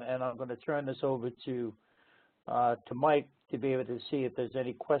time, and I'm going to turn this over to Mike to be able to see if there's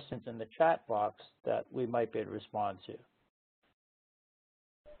any questions in the chat box that we might be able to respond to.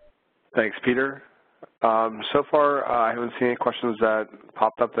 Thanks, Peter. So far, I haven't seen any questions that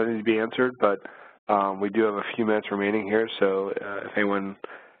popped up that need to be answered, but we do have a few minutes remaining here, so if anyone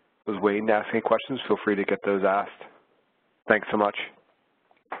was waiting to ask any questions, feel free to get those asked. Thanks so much.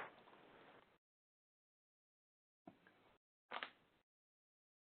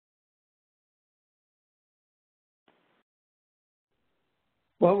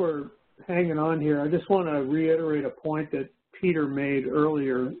 While we're hanging on here, I just want to reiterate a point that Peter made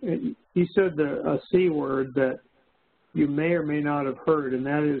earlier. He said a C word that you may or may not have heard, and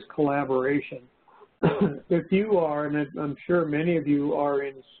that is collaboration. If you are, and I'm sure many of you are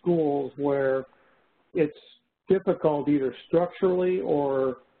in schools where it's difficult either structurally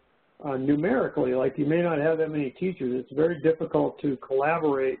or numerically, like you may not have that many teachers, it's very difficult to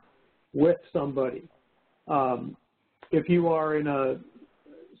collaborate with somebody. If you are in a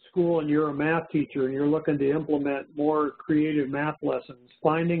school and you're a math teacher and you're looking to implement more creative math lessons,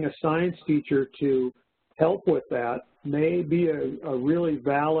 finding a science teacher to help with that may be a really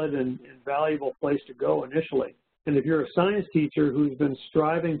valid and valuable place to go initially. And if you're a science teacher who's been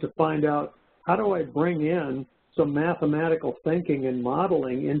striving to find out, how do I bring in some mathematical thinking and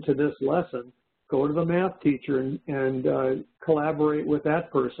modeling into this lesson, go to the math teacher and collaborate with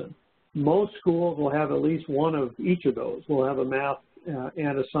that person. Most schools will have at least one of each of those. We'll have a math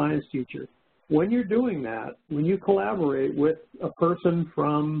and a science teacher. When you're doing that, when you collaborate with a person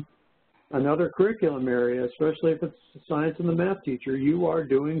from another curriculum area, especially if it's the science and the math teacher, you are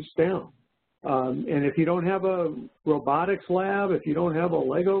doing STEM. And if you don't have a robotics lab, if you don't have a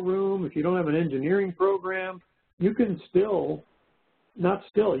Lego room, if you don't have an engineering program, you can still,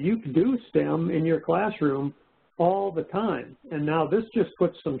 you can do STEM in your classroom all the time. And now this just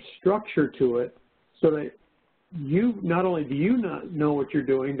puts some structure to it so that you, not only do you not know what you're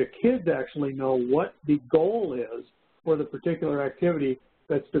doing, the kids actually know what the goal is for the particular activity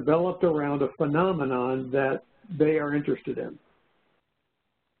that's developed around a phenomenon that they are interested in.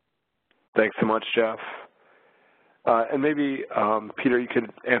 Thanks so much, Jeff. And maybe, Peter, you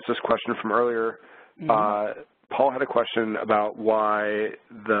could answer this question from earlier. Mm-hmm. Paul had a question about why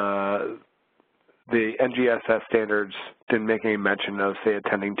the NGSS standards didn't make any mention of, say,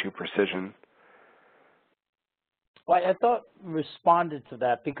 attending to precision. Well, I thought responded to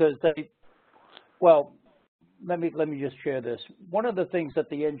that because they, well, let me just share this. One of the things that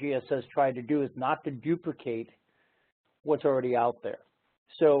the NGSS tried to do is not to duplicate what's already out there.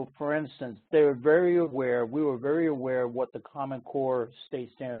 So, for instance, they were very aware, we were very aware of what the Common Core state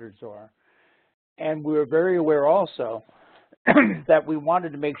standards are. And we were very aware also that we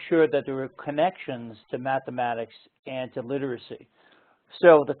wanted to make sure that there were connections to mathematics and to literacy.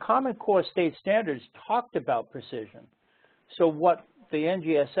 So the Common Core state standards talked about precision. So what the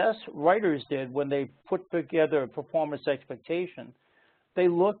NGSS writers did when they put together a performance expectation, they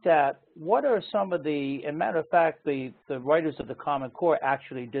looked at what are some of the, and matter of fact, the writers of the Common Core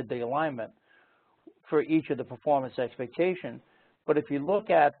actually did the alignment for each of the performance expectation. But if you look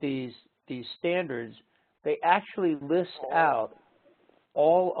at these standards, they actually list out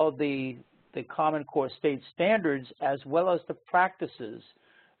all of the Common Core state standards as well as the practices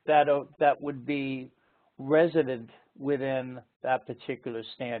that would be resident within that particular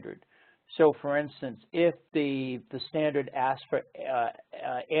standard. So, for instance, if the standard asks for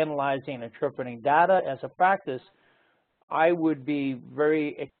analyzing and interpreting data as a practice, I would be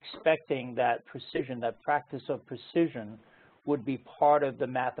very expecting that precision, that practice of precision, would be part of the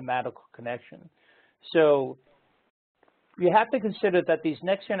mathematical connection. So you have to consider that these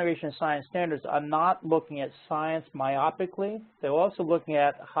next generation science standards are not looking at science myopically. They're also looking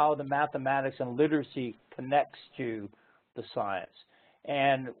at how the mathematics and literacy connects to the science.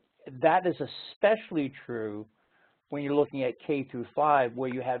 And that is especially true when you're looking at K through 5,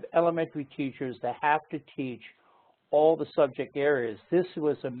 where you have elementary teachers that have to teach all the subject areas. This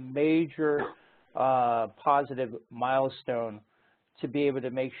was a major positive milestone to be able to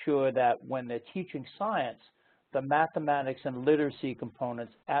make sure that when they're teaching science, the mathematics and literacy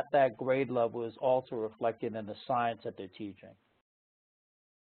components at that grade level is also reflected in the science that they're teaching.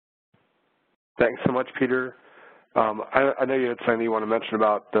 Thanks so much, Peter. I know you had something you want to mention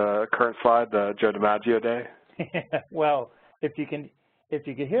about the current slide, the Joe DiMaggio Day. Well, if you can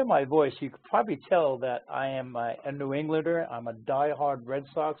hear my voice, you could probably tell that I am a New Englander. I'm a diehard Red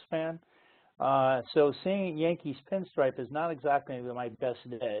Sox fan. So seeing Yankees pinstripe is not exactly my best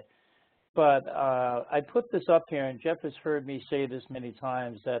day. But I put this up here, and Jeff has heard me say this many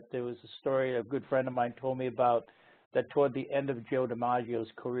times, that there was a story a good friend of mine told me about, that toward the end of Joe DiMaggio's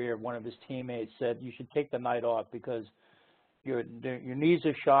career, one of his teammates said, you should take the night off because your knees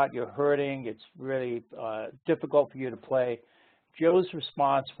are shot, you're hurting, it's really difficult for you to play. Joe's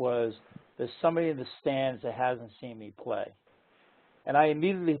response was, there's somebody in the stands that hasn't seen me play. And I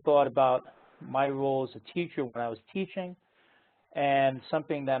immediately thought about my role as a teacher when I was teaching, and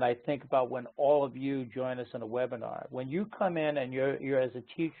something that I think about when all of you join us in a webinar. When you come in and you're as a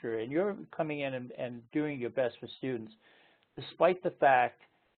teacher and you're coming in and doing your best for students, despite the fact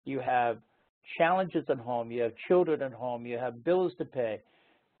you have challenges at home, you have children at home, you have bills to pay,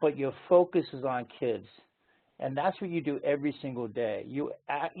 but your focus is on kids. And that's what you do every single day.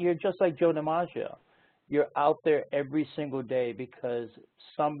 You're just like Joe DiMaggio. You're out there every single day because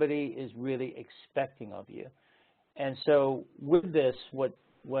somebody is really expecting of you. And so with this, what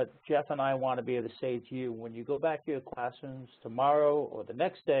Jeff and I want to be able to say to you, when you go back to your classrooms tomorrow or the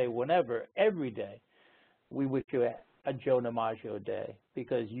next day, whenever, every day, we wish you a Joe DiMaggio day,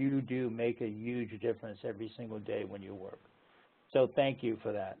 because you do make a huge difference every single day when you work. So thank you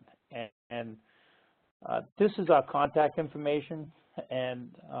for that. And this is our contact information, and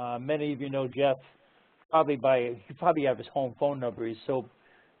many of you know Jeff you probably have his home phone number. He's so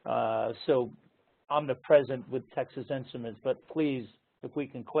omnipresent with Texas Instruments, but please, if we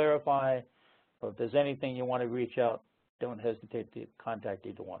can clarify, or if there's anything you want to reach out, don't hesitate to contact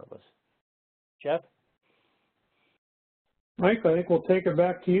either one of us. Jeff? Mike, I think we'll take it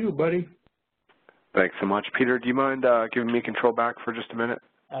back to you, buddy. Thanks so much. Peter, do you mind giving me control back for just a minute?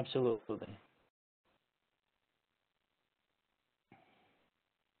 Absolutely.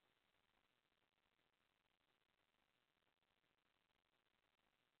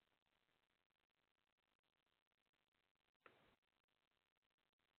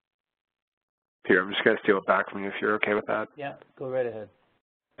 Here, I'm just going to steal it back from you if you're okay with that. Yeah, go right ahead.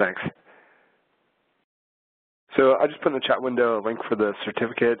 Thanks. So I just put in the chat window a link for the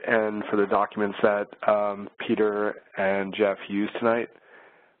certificate and for the documents that Peter and Jeff used tonight.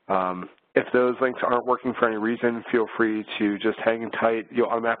 If those links aren't working for any reason, feel free to just hang tight. You'll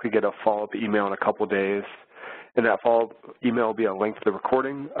automatically get a follow-up email in a couple days. In that follow-up email will be a link to the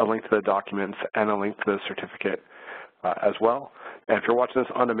recording, a link to the documents, and a link to the certificate as well. And if you're watching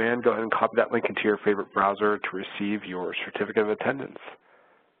this on demand, go ahead and copy that link into your favorite browser to receive your certificate of attendance.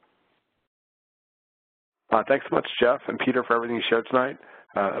 Thanks so much, Jeff and Peter, for everything you shared tonight.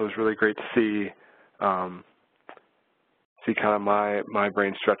 It was really great to see kind of my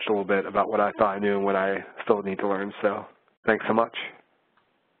brain stretch a little bit about what I thought I knew and what I still need to learn. So thanks so much.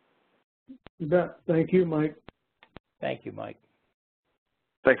 You bet. Thank you, Mike. Thank you, Mike.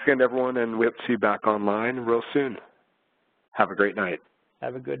 Thanks again, everyone, and we hope to see you back online real soon. Have a great night.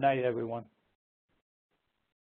 Have a good night, everyone.